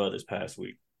played well this past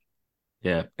week.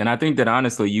 Yeah, and I think that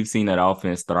honestly, you've seen that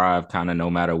offense thrive kind of no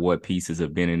matter what pieces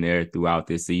have been in there throughout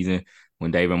this season. When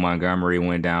David Montgomery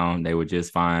went down, they were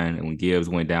just fine. And when Gibbs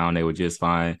went down, they were just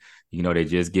fine. They're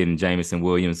just getting Jameson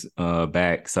Williams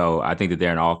back. So I think that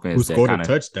they're an offense who scored a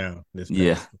touchdown.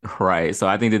 Yeah, right. So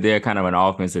I think that they're kind of an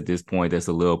offense at this point that's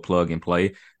a little plug and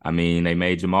play. I mean, they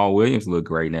made Jamal Williams look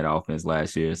great in that offense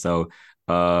last year. So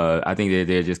I think that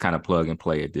they're just kind of plug and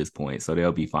play at this point. So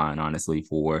they'll be fine, honestly,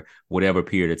 for whatever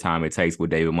period of time it takes with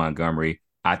David Montgomery.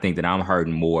 I think that I'm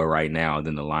hurting more right now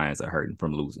than the Lions are hurting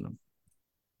from losing them.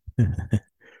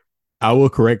 I will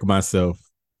correct myself.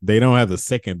 They don't have the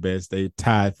second best. They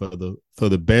tied for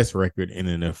the best record in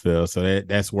the NFL. So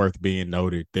that's worth being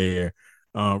noted there.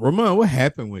 Ramon, what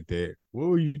happened with that? What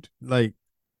were you like?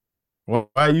 Why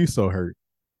are you so hurt?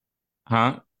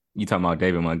 Huh? You talking about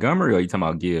David Montgomery or you talking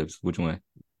about Gibbs? Which one?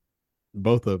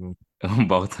 Both of them.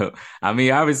 Both of them. I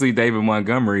mean, obviously David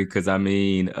Montgomery, because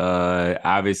obviously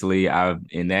I've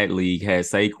in that league had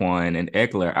Saquon and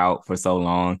Eckler out for so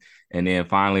long. And then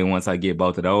finally, once I get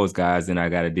both of those guys, then I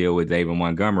got to deal with David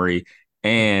Montgomery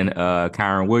and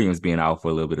Kyron Williams being out for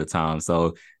a little bit of time.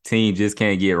 So team just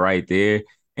can't get right there.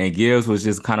 And Gibbs was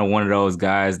just kind of one of those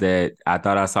guys that I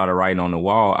thought I saw the writing on the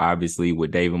wall, obviously,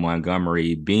 with David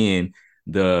Montgomery being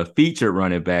the featured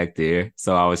running back there.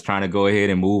 So I was trying to go ahead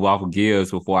and move off of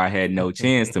Gibbs before I had no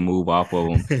chance to move off of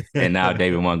him. And now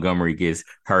David Montgomery gets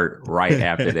hurt right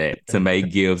after that to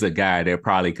make Gibbs a guy that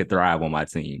probably could thrive on my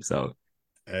team. So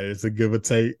it's a give or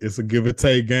take. It's a give or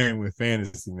take game with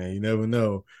fantasy, man. You never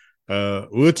know.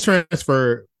 We'll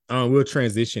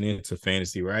transition into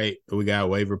fantasy, right? We got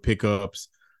waiver pickups,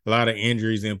 a lot of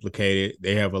injuries implicated.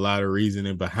 They have a lot of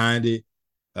reasoning behind it.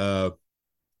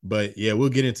 But yeah, we'll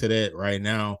get into that right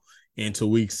now into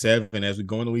week 7. As we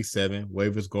go into week 7,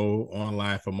 waivers go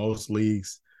online for most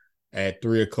leagues at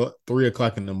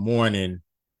 3:00 in the morning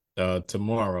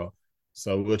tomorrow.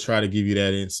 So we'll try to give you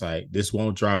that insight. This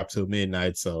won't drop till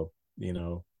midnight. So,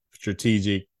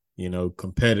 strategic,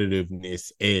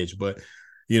 competitiveness edge. But,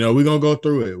 we're going to go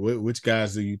through it. Which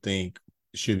guys do you think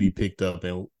should be picked up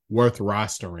and worth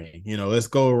rostering? Let's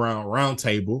go around round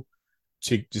table.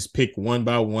 Just pick one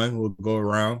by one. We'll go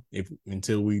around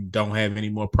until we don't have any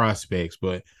more prospects.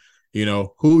 But,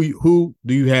 who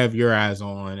do you have your eyes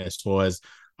on as far as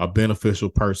a beneficial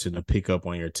person to pick up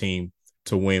on your team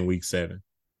to win week 7?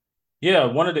 Yeah,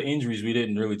 one of the injuries we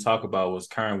didn't really talk about was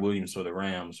Kyren Williams for the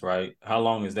Rams, right? How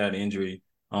long is that injury?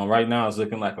 Right now, it's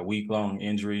looking like a week-long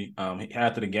injury.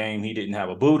 After the game, he didn't have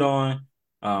a boot on.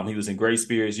 He was in great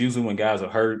spirits. Usually when guys are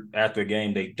hurt after a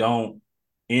game, they don't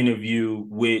interview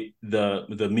with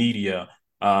the media.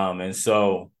 And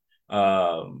so,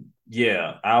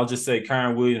 yeah, I'll just say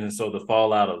Kyren Williams. And so the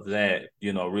fallout of that,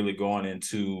 really going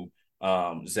into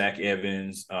Zach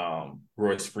Evans,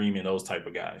 Royce Freeman, those type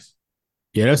of guys.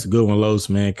 Yeah, that's a good one, Los,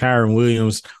 man. Kyren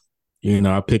Williams,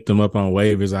 I picked him up on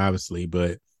waivers, obviously,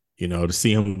 but, to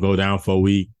see him go down for a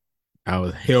week,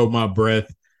 held my breath.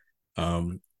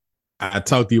 I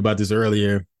talked to you about this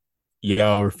earlier.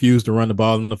 Y'all refused to run the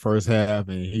ball in the first half,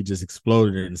 and he just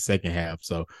exploded in the second half.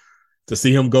 So to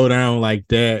see him go down like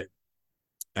that,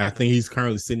 I think he's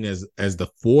currently sitting as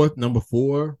the number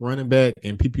 4 running back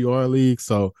in PPR league.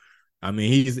 So, I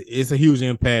mean, it's a huge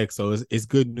impact. So it's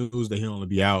good news that he'll only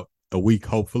be out a week,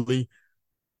 hopefully,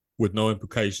 with no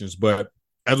implications. But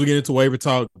as we get into waiver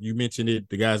talk, you mentioned it,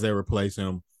 the guys that replace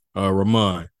him.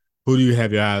 Ramon, who do you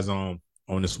have your eyes on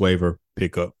this waiver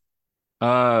pickup?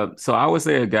 So I would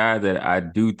say a guy that I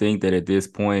do think that at this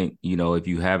point, if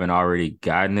you haven't already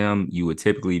gotten him, you would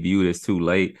typically be viewed as too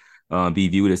late,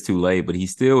 but he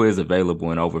still is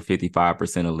available in over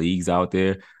 55% of leagues out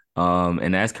there.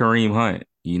 And that's Kareem Hunt.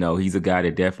 He's a guy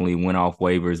that definitely went off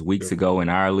waivers weeks ago in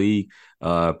our league.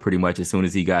 Pretty much as soon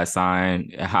as he got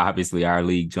signed, obviously our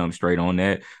league jumped straight on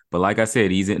that. But like I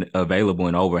said, he's available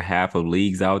in over half of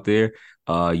leagues out there.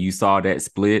 You saw that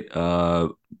split,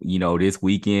 this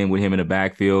weekend with him in the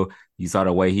backfield. You saw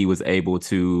the way he was able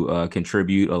to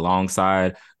contribute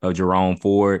alongside Jerome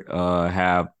Ford,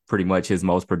 have pretty much his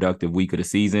most productive week of the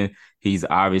season. He's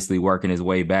obviously working his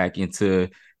way back into,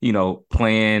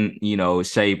 playing,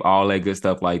 shape, all that good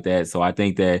stuff like that. So I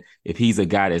think that if he's a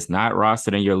guy that's not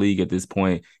rostered in your league at this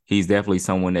point, he's definitely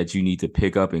someone that you need to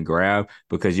pick up and grab,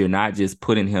 because you're not just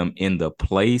putting him in the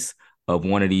place of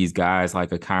one of these guys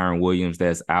like a Kyren Williams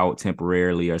that's out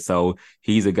temporarily or so.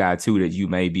 He's a guy too that you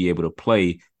may be able to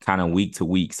play kind of week to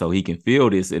week, so he can fill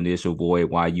this initial void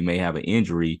while you may have an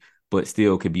injury, but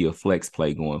still could be a flex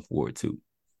play going forward too.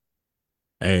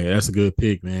 Hey, that's a good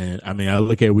pick, man. I mean, I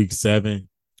look at week 7,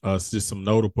 it's just some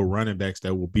notable running backs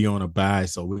that will be on a bye,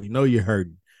 so we know you're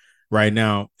hurting right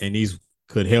now, and these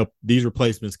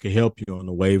replacements could help you on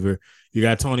the waiver. You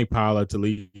got Tony Pollard to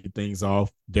lead things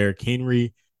off, Derrick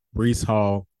Henry, Breece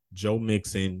Hall, Joe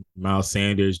Mixon, Miles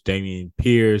Sanders, Dameon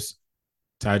Pierce,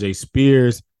 Tyjae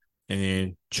Spears,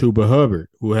 and Chuba Hubbard,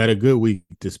 who had a good week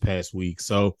this past week.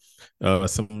 So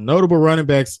some notable running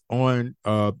backs on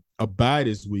a bye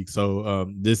this week. So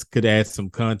this could add some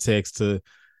context to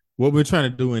what we're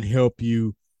trying to do and help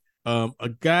you. A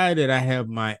guy that I have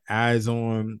my eyes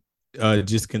on,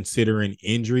 just considering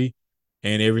injury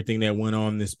and everything that went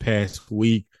on this past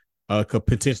week, could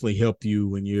potentially help you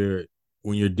when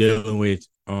you're dealing with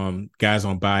guys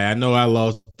on bye. I know I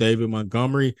lost David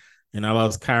Montgomery and I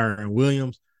lost Kyren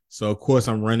Williams. So, of course,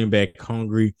 I'm running back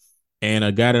hungry. And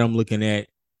a guy that I'm looking at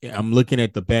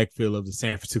the backfield of the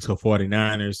San Francisco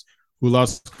 49ers, who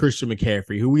lost Christian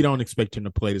McCaffrey, who we don't expect him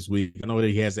to play this week. I know that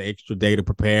he has an extra day to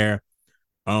prepare.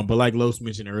 But like Los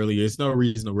mentioned earlier, there's no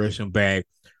reason to rush him back.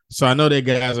 So I know that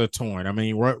guys are torn. I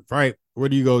mean, right, where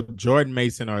do you go, Jordan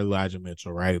Mason or Elijah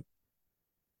Mitchell, right?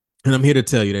 And I'm here to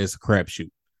tell you that it's a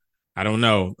crapshoot. I don't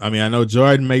know. I mean, I know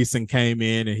Jordan Mason came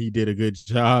in and he did a good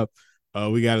job.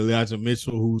 We got Elijah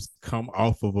Mitchell, who's come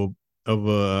off of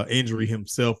a injury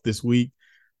himself this week.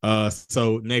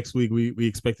 So next week we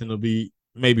expect him to be,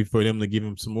 maybe for them to give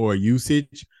him some more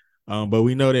usage. But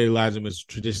we know that Elijah Mitchell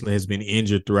traditionally has been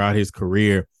injured throughout his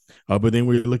career. But then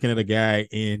we're looking at a guy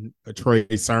in Trey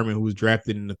Sermon who was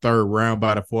drafted in the 3rd round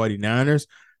by the 49ers.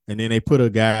 And then they put a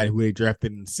guy who they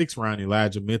drafted in the 6th round,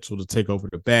 Elijah Mitchell, to take over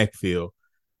the backfield.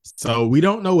 So we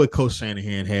don't know what Coach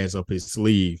Shanahan has up his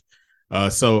sleeve.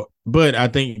 But I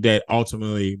think that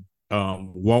ultimately,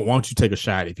 why don't you take a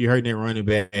shot? If you're hurting that running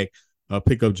back,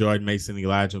 pick up Jordan Mason,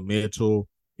 Elijah Mitchell,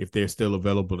 if they're still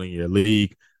available in your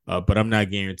league. But I'm not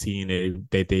guaranteeing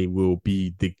that they will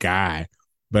be the guy.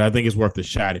 But I think it's worth a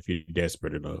shot if you're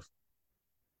desperate enough.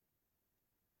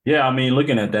 Yeah, I mean,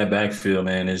 looking at that backfield,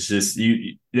 man, it's just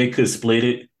they could split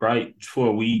it, right, for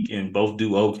a week and both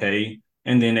do okay.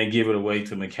 And then they give it away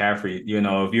to McCaffrey. You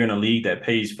know, if you're in a league that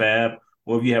pays fab,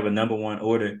 or if you have a number one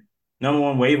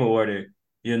waiver order,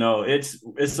 you know,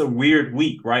 it's a weird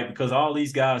week, right? Because all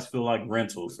these guys feel like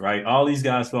rentals, right? All these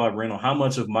guys feel like rental. How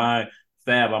much of my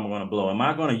fab I'm going to blow? Am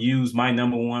I going to use my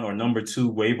number one or number two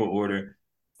waiver order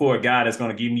for a guy that's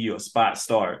going to give me a spot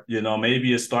start? You know,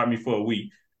 maybe it start me for a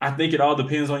week. I think it all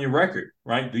depends on your record,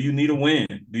 right? Do you need a win?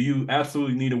 Do you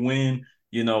absolutely need a win?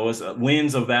 You know,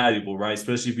 wins are valuable, right?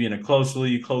 Especially if you're in a close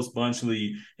league, close bunch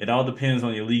league. It all depends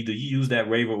on your league. Do you use that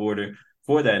waiver order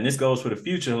for that? And this goes for the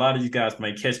future. A lot of these guys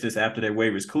may catch this after their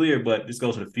waiver is clear, but this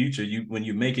goes for the future. When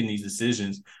you're making these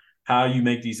decisions, how you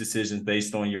make these decisions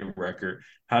based on your record?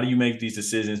 How do you make these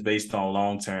decisions based on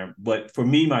long term? But for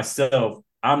me, myself,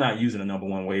 I'm not using a number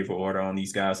one waiver order on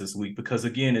these guys this week because,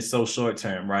 again, it's so short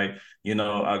term, right? You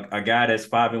know, a guy that's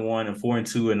 5-1 and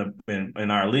 4-2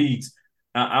 in our leagues,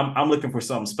 I'm looking for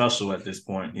something special at this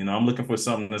point. You know, I'm looking for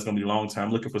something that's going to be long term.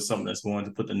 I'm looking for something that's going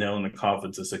to put the nail in the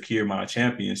coffin to secure my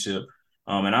championship.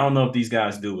 And I don't know if these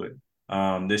guys do it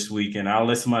this week. And I'll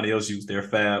let somebody else use their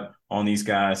fab on these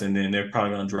guys, and then they're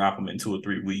probably going to drop them in 2 or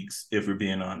 3 weeks, if we're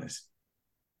being honest.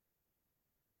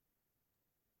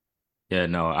 Yeah,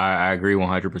 no, I agree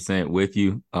 100% with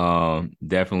you.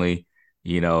 Definitely,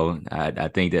 you know, I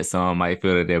think that some might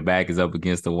feel that their back is up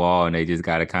against the wall and they just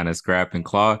got to kind of scrap and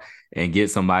claw and get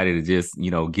somebody to just,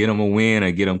 you know, get them a win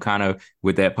or get them kind of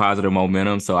with that positive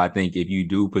momentum. So I think if you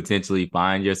do potentially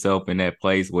find yourself in that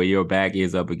place where your back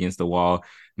is up against the wall,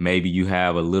 maybe you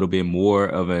have a little bit more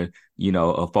of a, you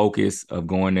know, a focus of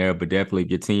going there. But definitely if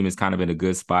your team is kind of in a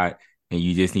good spot, and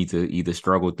you just need to either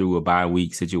struggle through a bye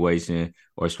week situation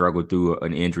or struggle through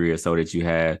an injury or so that you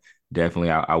have, definitely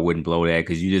I wouldn't blow that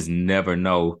because you just never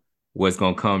know what's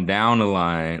going to come down the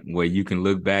line where you can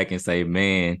look back and say,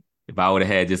 man, if I would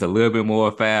have had just a little bit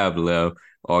more fab left,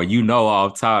 or, you know,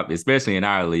 off top, especially in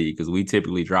our league, because we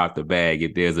typically drop the bag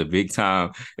if there's a big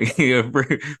time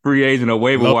free agent or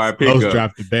waiver wire pickup. Lowe's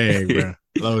dropped the bag, bro.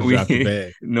 Lowe's dropped the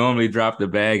bag. Normally drop the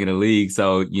bag in the league.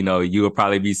 So, you know, you will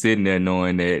probably be sitting there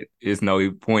knowing that it's no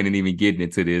point in even getting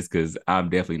into this because I'm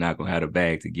definitely not going to have a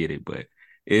bag to get it. But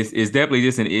it's definitely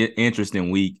just an interesting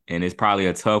week, and it's probably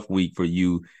a tough week for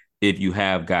you if you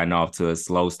have gotten off to a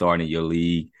slow start in your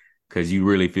league because you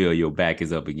really feel your back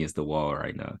is up against the wall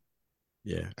right now.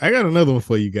 Yeah, I got another one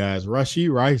for you guys. Rashee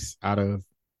Rice out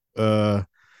of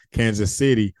Kansas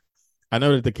City. I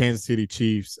know that the Kansas City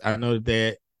Chiefs, I know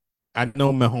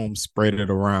Mahomes spread it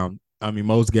around. I mean,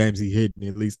 most games he hit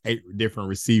at least 8 different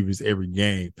receivers every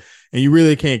game. And you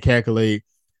really can't calculate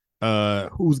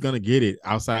who's going to get it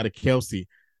outside of Kelsey.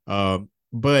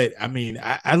 But, I mean,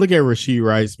 I look at Rashee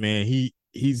Rice, man.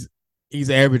 He's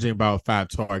averaging about 5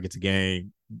 targets a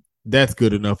game. That's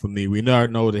good enough for me. We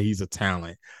know that he's a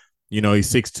talent. You know,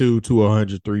 he's 6'2",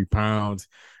 203 pounds.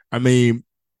 I mean,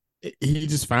 he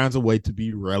just finds a way to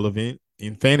be relevant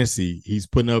in fantasy. He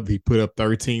put up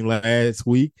 13 last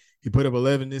week. He put up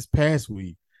 11 this past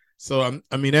week. So,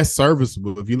 I mean, that's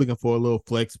serviceable. If you're looking for a little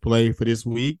flex play for this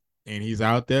week and he's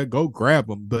out there, go grab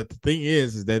him. But the thing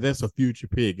is that that's a future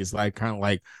pick. It's like kind of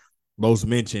like most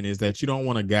mentioned is that you don't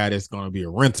want a guy that's going to be a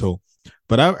rental.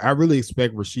 But I really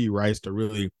expect Rashee Rice to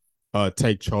really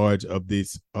take charge of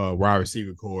this wide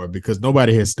receiver core because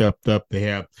nobody has stepped up. They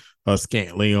have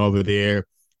Scantling over there.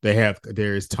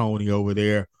 There is Tony over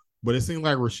there. But it seems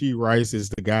like Rashee Rice is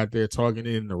the guy they're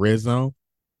targeting in the red zone.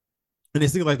 And it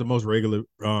seems like the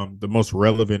most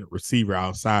relevant receiver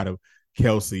outside of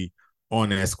Kelsey on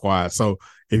that squad. So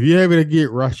if you're able to get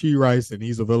Rashee Rice and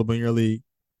he's available in your league,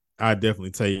 I'd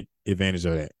definitely take advantage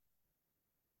of that.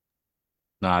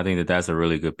 No, I think that's a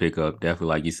really good pickup. Definitely,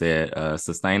 like you said,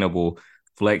 sustainable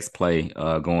flex play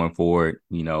going forward,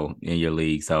 you know, in your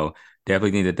league. So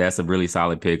definitely think that's a really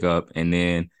solid pickup. And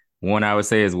then one I would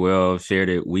say as well, shared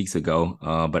it weeks ago,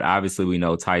 but obviously we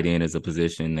know tight end is a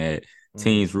position that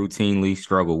teams routinely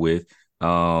struggle with.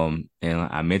 And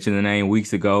I mentioned the name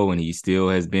weeks ago, and he still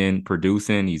has been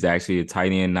producing. He's actually a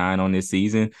tight end 9 on this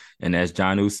season, and that's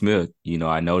Jonnu Smith.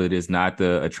 I know that it's not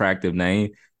the attractive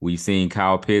name. We've seen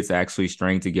Kyle Pitts actually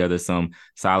string together some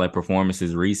solid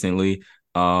performances recently.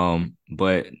 But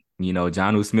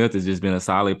Jonnu Smith has just been a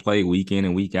solid play week in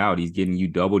and week out. He's getting you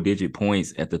double-digit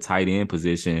points at the tight end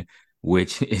position,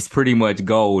 which is pretty much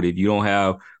gold. If you don't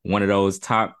have one of those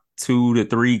top 2 to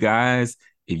 3 guys,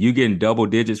 if you're getting double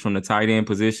digits from the tight end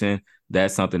position,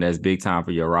 that's something that's big time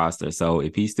for your roster. So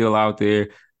if he's still out there,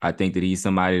 I think that he's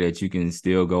somebody that you can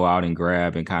still go out and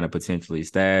grab and kind of potentially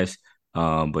stash.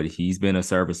 But he's been a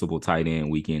serviceable tight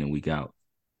end week in and week out.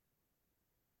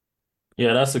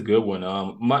 Yeah, that's a good one.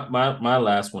 My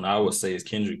last one I would say is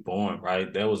Kendrick Bourne,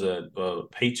 right? That was a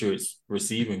Patriots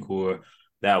receiving core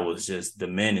that was just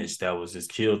diminished, that was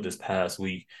just killed this past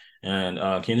week.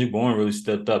 And Kendrick Bourne really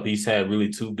stepped up. He's had really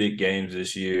 2 big games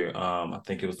this year. I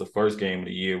think it was the first game of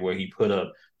the year where he put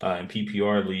up in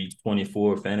PPR league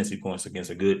 24 fantasy points against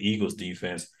a good Eagles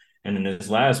defense. And then this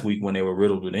last week when they were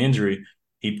riddled with injury,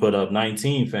 he put up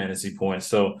 19 fantasy points.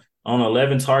 So on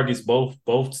 11 targets both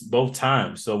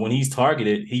times. So when he's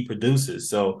targeted, he produces.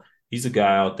 So he's a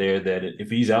guy out there that if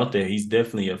he's out there, he's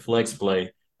definitely a flex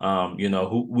play.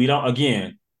 Who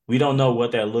we don't know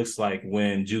what that looks like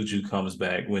when Juju comes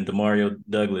back, when Demario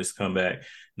Douglas come back.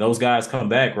 Those guys come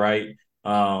back, right?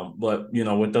 But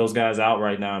with those guys out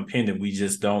right now and pending, we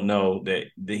just don't know that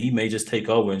he may just take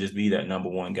over and just be that number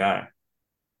one guy.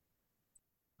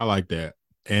 I like that.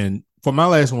 And for my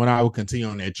last one, I will continue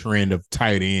on that trend of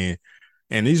tight end.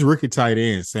 And these rookie tight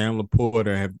ends, Sam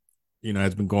Laporta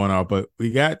has been going off, but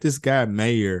we got this guy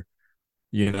Mayer,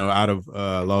 out of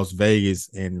Las Vegas.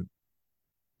 And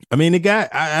I mean, the guy,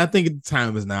 I think at the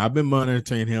time is now. I've been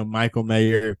monitoring him, Michael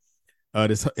Mayer,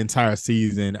 this entire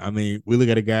season. I mean, we look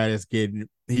at a guy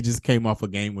he just came off a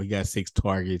game where he got 6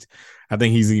 targets. I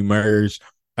think he's emerged.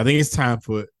 I think it's time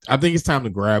to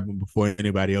grab him before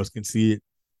anybody else can see it.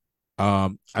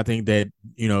 I think that,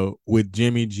 with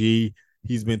Jimmy G,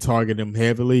 he's been targeting him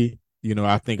heavily.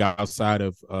 I think outside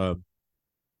of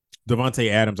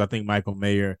Devontae Adams, I think Michael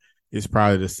Mayer is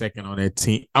probably the second on that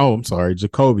team. Oh, I'm sorry,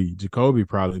 Jacoby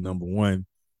probably number 1,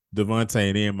 Devontae,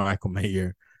 and then Michael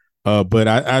Mayer. But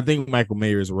I think Michael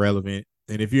Mayer is relevant.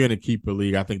 And if you're in a keeper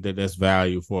league, I think that's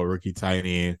value for a rookie tight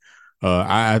end.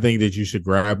 I think that you should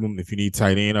grab him if you need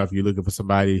tight end or if you're looking for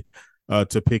somebody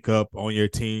to pick up on your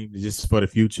team just for the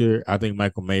future. I think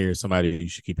Michael Mayer is somebody you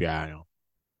should keep your eye on.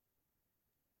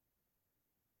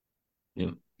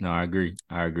 Yeah, no, I agree.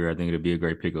 I think it'll be a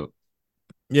great pickup.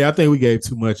 Yeah, I think we gave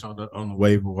too much on the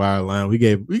waiver wire line. We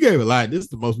gave a lot. This is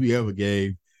the most we ever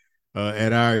gave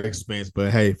at our expense.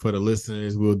 But hey, for the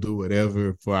listeners, we'll do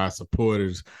whatever for our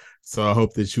supporters. So I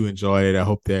hope that you enjoy it. I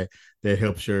hope that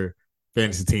helps your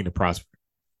fantasy team to prosper.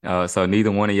 So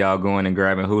neither one of y'all going and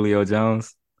grabbing Julio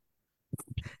Jones?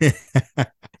 Hey,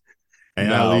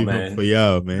 no, I'll leave him for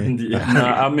y'all, man. No,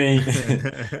 I mean,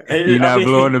 you're not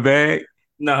blowing the bag.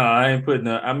 No, I ain't putting.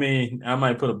 I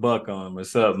might put a buck on him or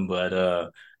something, but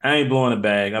I ain't blowing the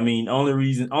bag. I mean,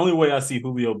 only way I see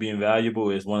Julio being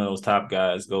valuable is one of those top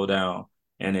guys go down,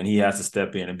 and then he has to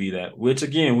step in and be that. Which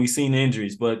again, we've seen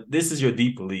injuries, but this is your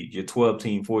deeper league, your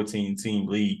 12-team, 14-team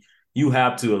league. You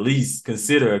have to at least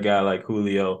consider a guy like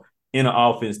Julio in an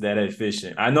offense that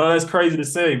efficient. I know that's crazy to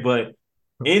say, but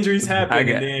injuries happen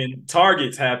and then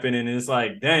targets happen, and it's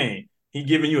like, dang, he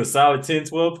giving you a solid 10,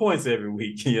 12 points every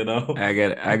week, I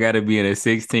got to be in a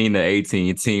 16 to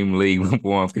 18 team league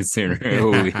before I'm considering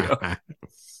Julio.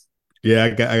 Yeah, I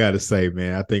got to say,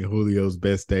 man, I think Julio's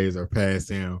best days are past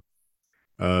him.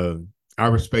 I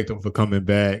respect him for coming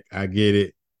back. I get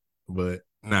it. But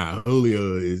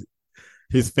Julio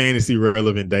his fantasy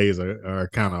relevant days are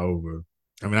kind of over.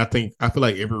 I mean, I feel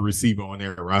like every receiver on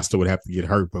their roster would have to get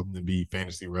hurt for him to be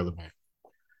fantasy relevant.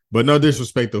 But no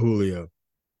disrespect to Julio.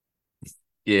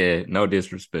 Yeah, no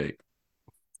disrespect.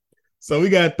 So we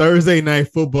got Thursday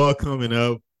night football coming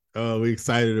up. We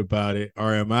excited about it.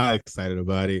 Or am I excited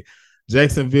about it?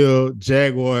 Jacksonville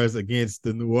Jaguars against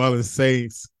the New Orleans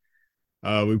Saints.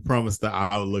 We promised the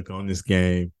outlook on this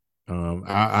game.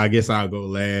 I guess I'll go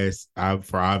last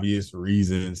for obvious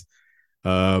reasons.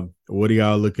 What are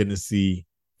y'all looking to see?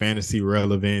 Fantasy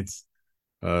relevance,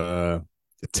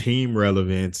 team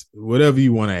relevance, whatever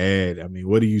you want to add. I mean,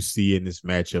 what do you see in this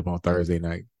matchup on Thursday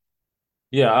night?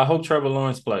 Yeah, I hope Trevor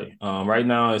Lawrence play. Right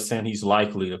now it's saying he's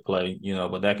likely to play,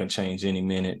 but that can change any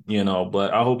minute,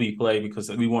 but I hope he play because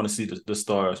we want to see the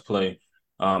stars play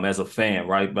as a fan,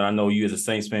 right? But I know you as a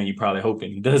Saints fan, you're probably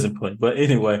hoping he doesn't play. But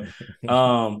anyway,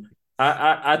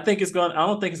 I think it's going. I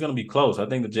don't think it's going to be close. I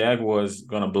think the Jaguars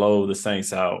going to blow the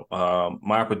Saints out.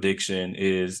 My prediction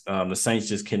is the Saints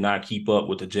just cannot keep up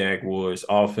with the Jaguars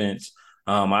offense.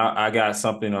 I got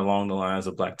something along the lines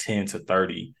of like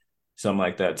 10-30, something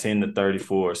like that,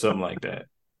 10-34, something like that.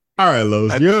 All right,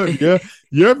 Los,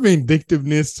 your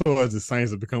vindictiveness towards the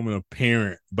Saints are becoming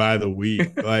apparent by the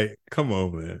week. Like, come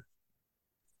on, man.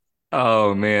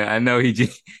 Oh man, I know he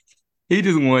just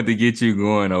wanted to get you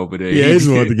going over there. Yeah, he just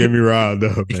wanted to get me riled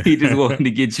up, man. He just wanted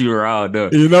to get you riled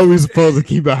up. You know, we're supposed to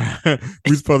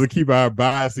keep our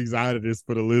biases out of this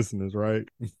for the listeners, right?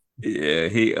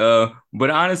 Yeah, but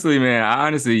honestly, man, I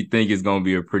honestly think it's gonna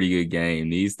be a pretty good game.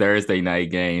 These Thursday night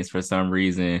games, for some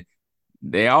reason,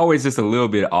 they always just a little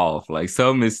bit off. Like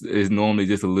some is normally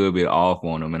just a little bit off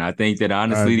on them. And I think that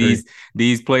honestly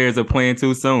these players are playing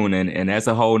too soon, and that's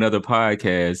a whole nother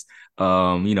podcast.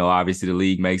 Obviously the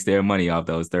league makes their money off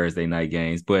those Thursday night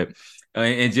games. But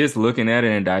and just looking at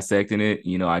it and dissecting it,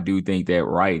 I do think that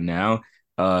right now,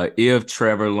 if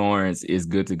Trevor Lawrence is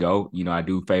good to go, I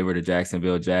do favor the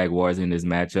Jacksonville Jaguars in this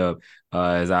matchup.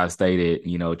 As I've stated,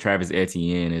 Travis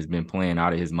Etienne has been playing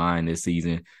out of his mind this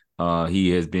season. He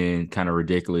has been kind of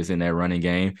ridiculous in that running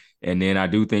game. And then I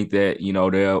do think that,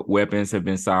 their weapons have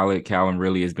been solid. Calvin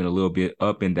really has been a little bit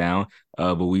up and down,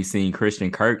 but we've seen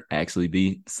Christian Kirk actually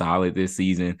be solid this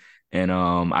season. And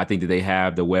I think that they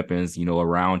have the weapons,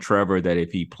 around Trevor, that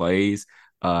if he plays,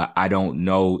 I don't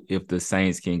know if the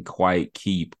Saints can quite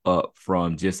keep up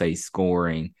from just a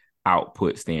scoring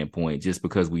output standpoint, just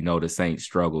because we know the Saints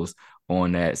struggles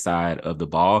on that side of the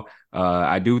ball.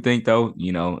 I do think, though,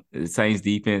 the Saints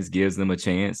defense gives them a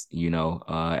chance.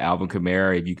 Alvin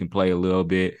Kamara, if you can play a little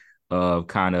bit of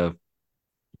kind of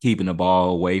keeping the ball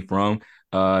away from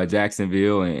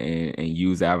Jacksonville and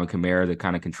use Alvin Kamara to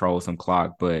kind of control some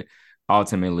clock. But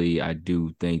ultimately, I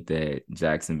do think that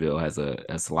Jacksonville has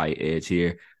a slight edge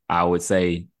here. I would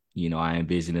say, I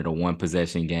envision it a one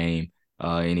possession game.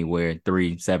 Anywhere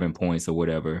 3-7 points or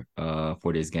whatever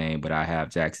for this game, but I have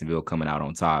Jacksonville coming out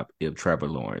on top if Trevor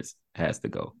Lawrence has to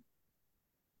go.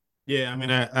 Yeah, I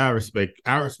mean, I respect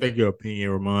your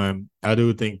opinion, Ramon. I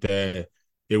do think that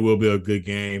it will be a good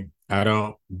game. I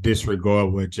don't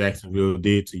disregard what Jacksonville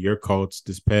did to your Colts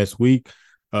this past week,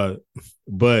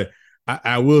 but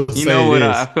I will say, you know what?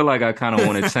 I feel like I kind of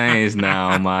want to change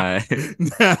now.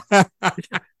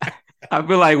 I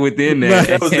feel like within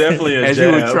that was definitely as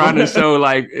you were trying to show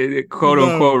like quote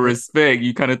unquote respect,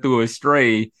 you kind of threw a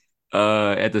stray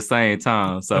at the same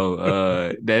time. So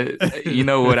that, you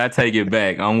know what, I take it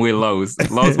back. I'm with Los.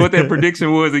 Los, what that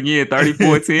prediction was again?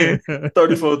 34-10?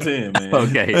 34-10, man.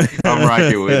 Okay. I'm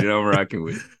rocking with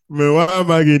it. Man, why am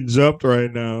I getting jumped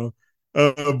right now?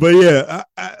 But yeah,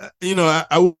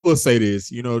 I will say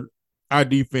this. Our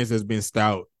defense has been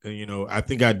stout. I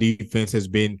think our defense has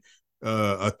been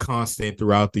a constant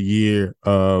throughout the year.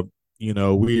 We're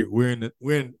in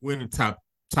the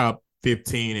top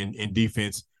 15 in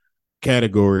defense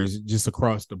categories just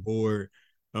across the board.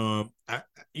 What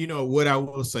I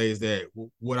will say is that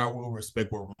what I will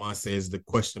respect what Ramon says, the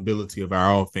questionability of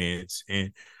our offense.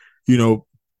 And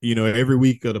every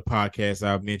week of the podcast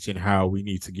I've mentioned how we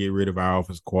need to get rid of our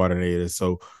offense coordinator.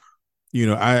 So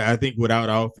I think without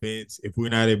offense, if we're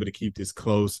not able to keep this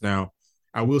close now,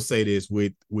 I will say this,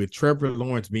 with Trevor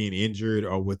Lawrence being injured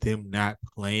or with him not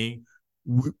playing,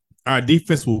 our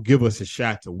defense will give us a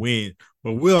shot to win,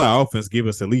 but will our offense give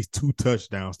us at least 2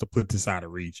 touchdowns to put this out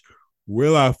of reach?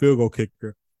 Will our field goal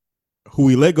kicker, who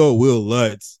we let go, Will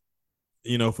Lutz,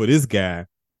 for this guy,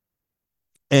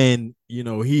 and,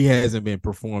 he hasn't been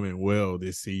performing well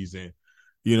this season.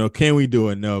 Can we do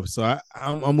enough? So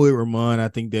I'm with Ramon. I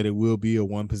think that it will be a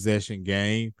one-possession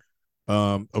game.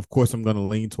 Of course, I'm going to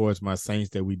lean towards my Saints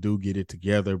that we do get it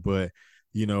together, but,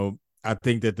 I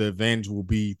think that the advantage will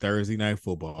be Thursday night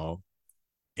football,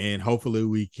 and hopefully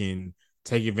we can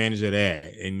take advantage of that.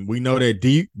 And we know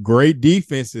that great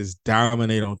defenses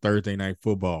dominate on Thursday night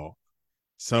football.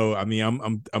 So, I mean,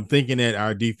 I'm thinking that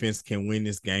our defense can win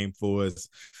this game for us,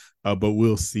 but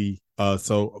we'll see.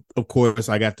 So, of course,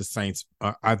 I got the Saints.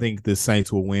 I think the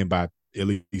Saints will win by at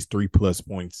least 3+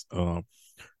 points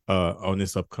on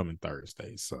this upcoming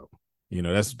Thursday. So,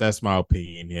 that's my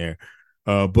opinion here.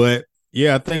 But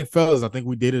yeah, I think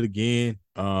we did it again.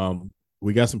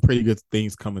 We got some pretty good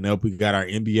things coming up. We got our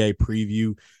NBA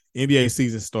preview. NBA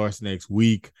season starts next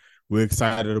week. We're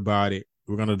excited about it.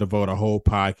 We're going to devote a whole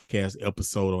podcast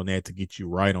episode on that to get you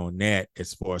right on that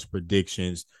as far as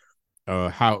predictions,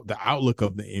 how the outlook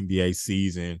of the NBA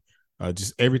season,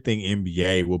 just everything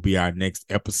NBA will be our next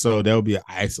episode. That will be an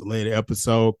isolated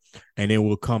episode, and then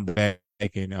we'll come back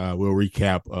and we'll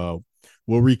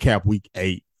recap week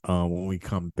 8 when we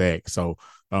come back. So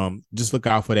just look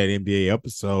out for that NBA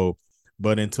episode.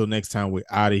 But until next time, we're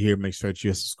out of here. Make sure that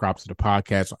you subscribe to the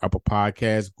podcast on Apple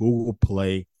Podcasts, Google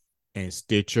Play, and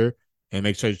Stitcher. And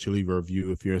make sure that you leave a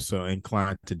review if you're so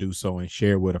inclined to do so, and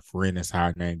share with a friend. That's how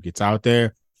our name gets out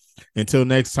there. Until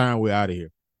next time, we're out of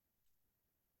here.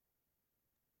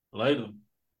 Later.